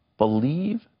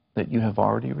 believe that you have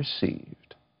already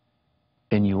received,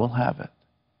 and you will have it.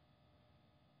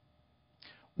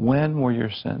 When were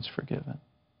your sins forgiven?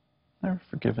 They were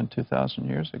forgiven 2,000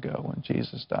 years ago when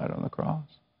Jesus died on the cross.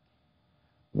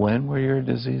 When were your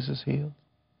diseases healed?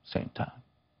 Same time,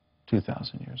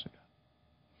 2,000 years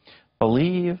ago.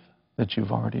 Believe that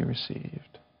you've already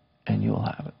received, and you'll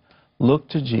have it. Look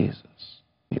to Jesus,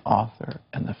 the author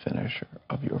and the finisher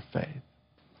of your faith.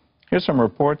 Here's some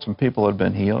reports from people who have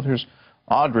been healed. Here's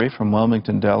Audrey from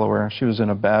Wilmington, Delaware. She was in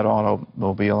a bad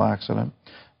automobile accident.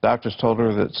 Doctors told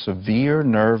her that severe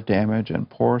nerve damage and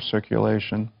poor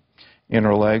circulation in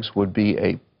her legs would be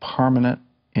a permanent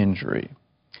injury.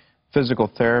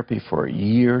 Physical therapy for a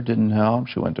year didn't help.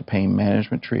 She went to pain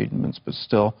management treatments, but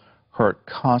still hurt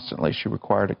constantly. She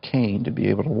required a cane to be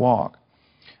able to walk.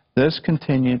 This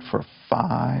continued for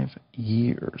 5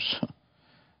 years.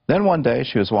 Then one day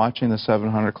she was watching the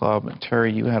 700 Club, and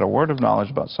Terry, you had a word of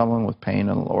knowledge about someone with pain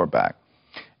in the lower back.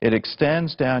 It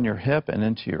extends down your hip and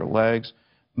into your legs.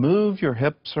 Move your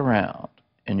hips around,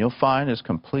 and you'll find it's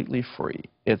completely free.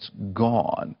 It's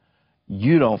gone.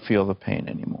 You don't feel the pain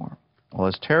anymore. Well,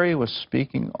 as Terry was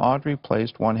speaking, Audrey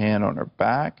placed one hand on her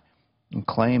back and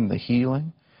claimed the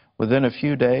healing. Within a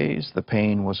few days, the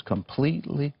pain was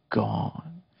completely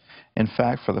gone. In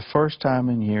fact, for the first time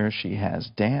in years, she has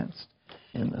danced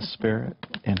in the Spirit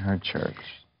in her church.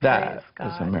 That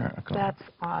is a miracle. That's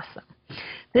awesome.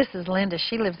 This is Linda.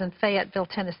 She lives in Fayetteville,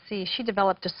 Tennessee. She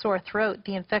developed a sore throat.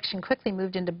 The infection quickly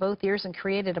moved into both ears and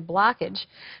created a blockage.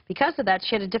 Because of that,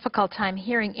 she had a difficult time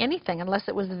hearing anything unless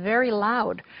it was very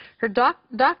loud. Her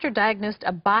doctor diagnosed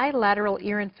a bilateral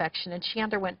ear infection, and she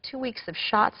underwent 2 weeks of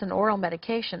shots and oral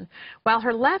medication. While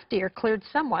her left ear cleared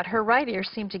somewhat, her right ear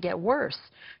seemed to get worse.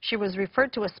 She was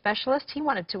referred to a specialist. He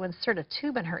wanted to insert a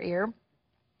tube in her ear.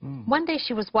 One day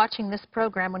she was watching this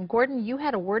program when, Gordon, you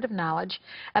had a word of knowledge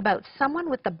about someone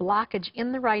with a blockage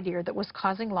in the right ear that was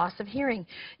causing loss of hearing.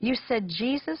 You said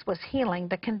Jesus was healing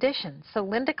the condition. So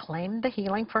Linda claimed the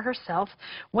healing for herself.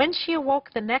 When she awoke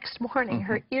the next morning,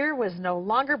 her ear was no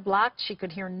longer blocked. She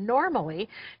could hear normally.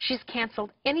 She's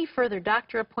canceled any further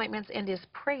doctor appointments and is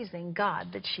praising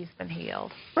God that she's been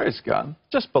healed. Praise God.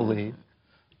 Just believe.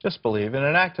 Just believe. In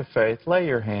an act of faith, lay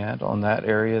your hand on that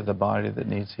area of the body that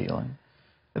needs healing.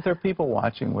 If there are people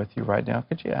watching with you right now,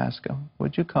 could you ask them,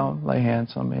 would you come lay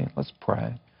hands on me? Let's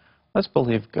pray. Let's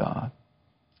believe God.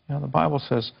 You know, the Bible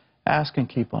says, ask and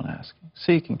keep on asking.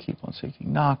 Seek and keep on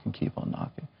seeking. Knock and keep on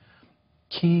knocking.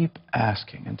 Keep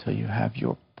asking until you have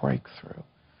your breakthrough.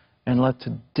 And let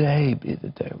today be the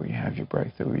day where you have your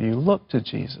breakthrough, where you look to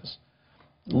Jesus.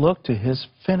 Look to his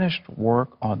finished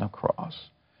work on the cross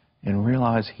and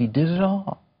realize he did it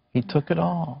all. He took it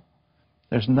all.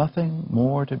 There's nothing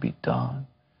more to be done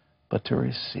but to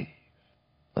receive.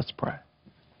 Let's pray.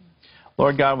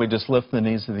 Lord God, we just lift the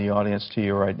needs of the audience to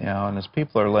you right now. And as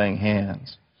people are laying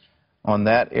hands on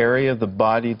that area of the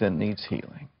body that needs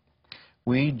healing,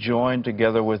 we join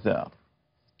together with them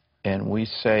and we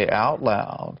say out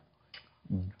loud,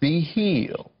 be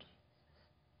healed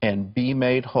and be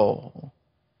made whole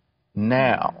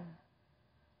now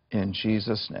in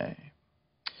Jesus' name.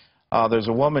 There's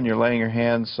a woman, you're laying your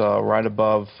hands right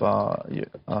above,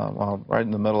 right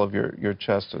in the middle of your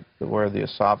chest, where the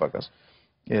esophagus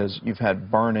is. You've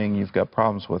had burning, you've got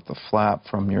problems with the flap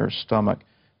from your stomach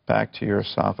back to your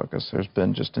esophagus. There's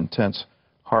been just intense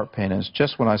heart pain. And it's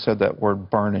just when I said that word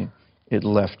burning, it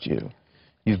left you.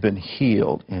 You've been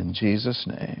healed in Jesus'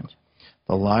 name.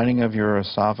 The lining of your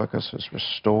esophagus is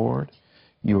restored.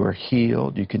 You are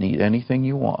healed. You can eat anything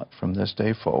you want from this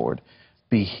day forward.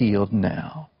 Be healed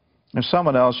now. There's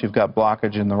someone else, you've got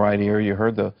blockage in the right ear. You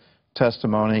heard the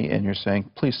testimony and you're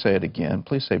saying, please say it again.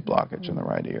 Please say blockage in the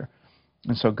right ear.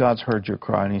 And so God's heard your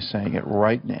cry and he's saying it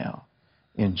right now.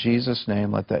 In Jesus'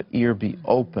 name, let that ear be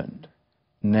opened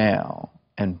now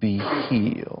and be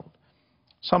healed.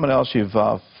 Someone else, you've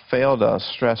failed a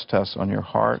stress test on your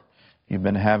heart. You've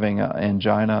been having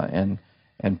angina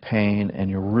and pain, and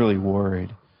you're really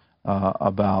worried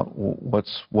about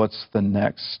what's the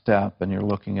next step, and you're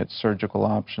looking at surgical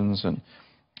options and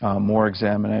more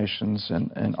examinations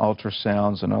and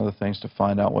ultrasounds and other things to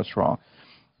find out what's wrong.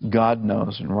 God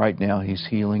knows, and right now he's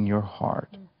healing your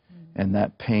heart, and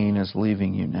that pain is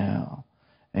leaving you now.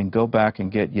 And go back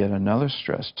and get yet another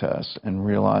stress test and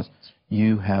realize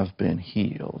you have been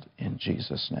healed in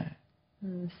Jesus' name.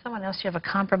 Someone else, you have a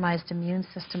compromised immune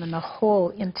system and the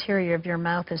whole interior of your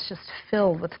mouth is just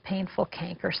filled with painful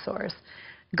canker sores.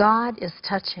 God is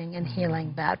touching and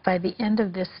healing that. By the end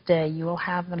of this day, you will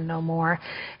have them no more.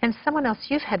 And someone else,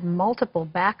 you've had multiple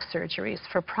back surgeries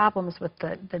for problems with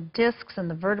the discs and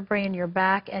the vertebrae in your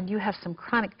back, and you have some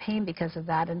chronic pain because of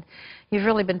that. And you've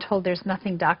really been told there's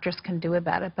nothing doctors can do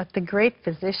about it. But the great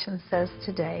physician says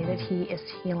today that he is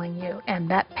healing you, and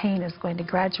that pain is going to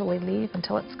gradually leave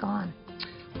until it's gone.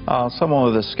 Someone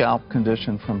with a scalp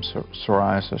condition from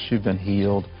psoriasis, you've been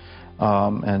healed.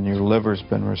 And your liver's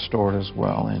been restored as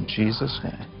well. In Jesus'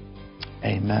 name,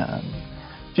 amen.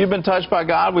 If you've been touched by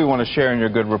God, we want to share in your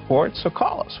good report, so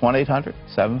call us,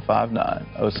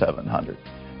 1-800-759-0700.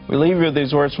 We leave you with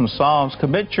these words from Psalms: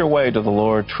 commit your way to the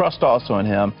Lord, trust also in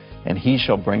him, and he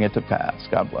shall bring it to pass.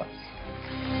 God bless.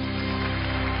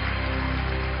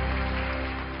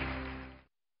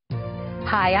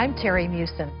 Hi, I'm Terry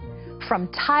Mewson. From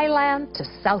Thailand to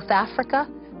South Africa,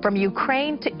 from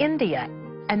Ukraine to India,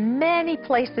 and many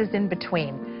places in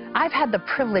between, I've had the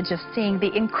privilege of seeing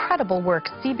the incredible work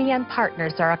CBN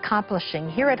partners are accomplishing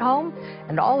here at home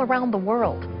and all around the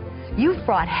world. You've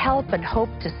brought help and hope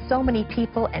to so many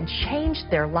people and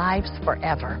changed their lives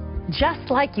forever,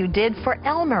 just like you did for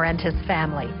Elmer and his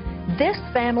family. This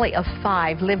family of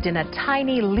 5 lived in a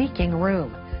tiny leaking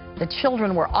room. The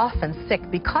children were often sick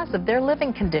because of their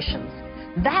living conditions.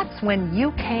 That's when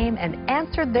you came and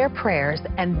answered their prayers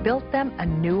and built them a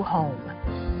new home.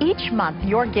 Each month,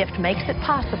 your gift makes it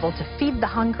possible to feed the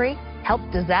hungry, help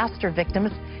disaster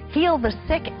victims, heal the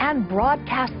sick, and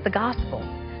broadcast the gospel.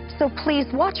 So please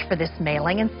watch for this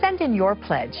mailing and send in your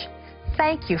pledge.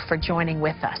 Thank you for joining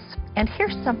with us. And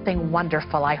here's something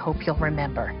wonderful I hope you'll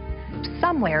remember.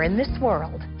 Somewhere in this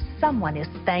world, someone is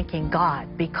thanking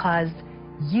God because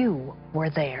you were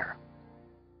there.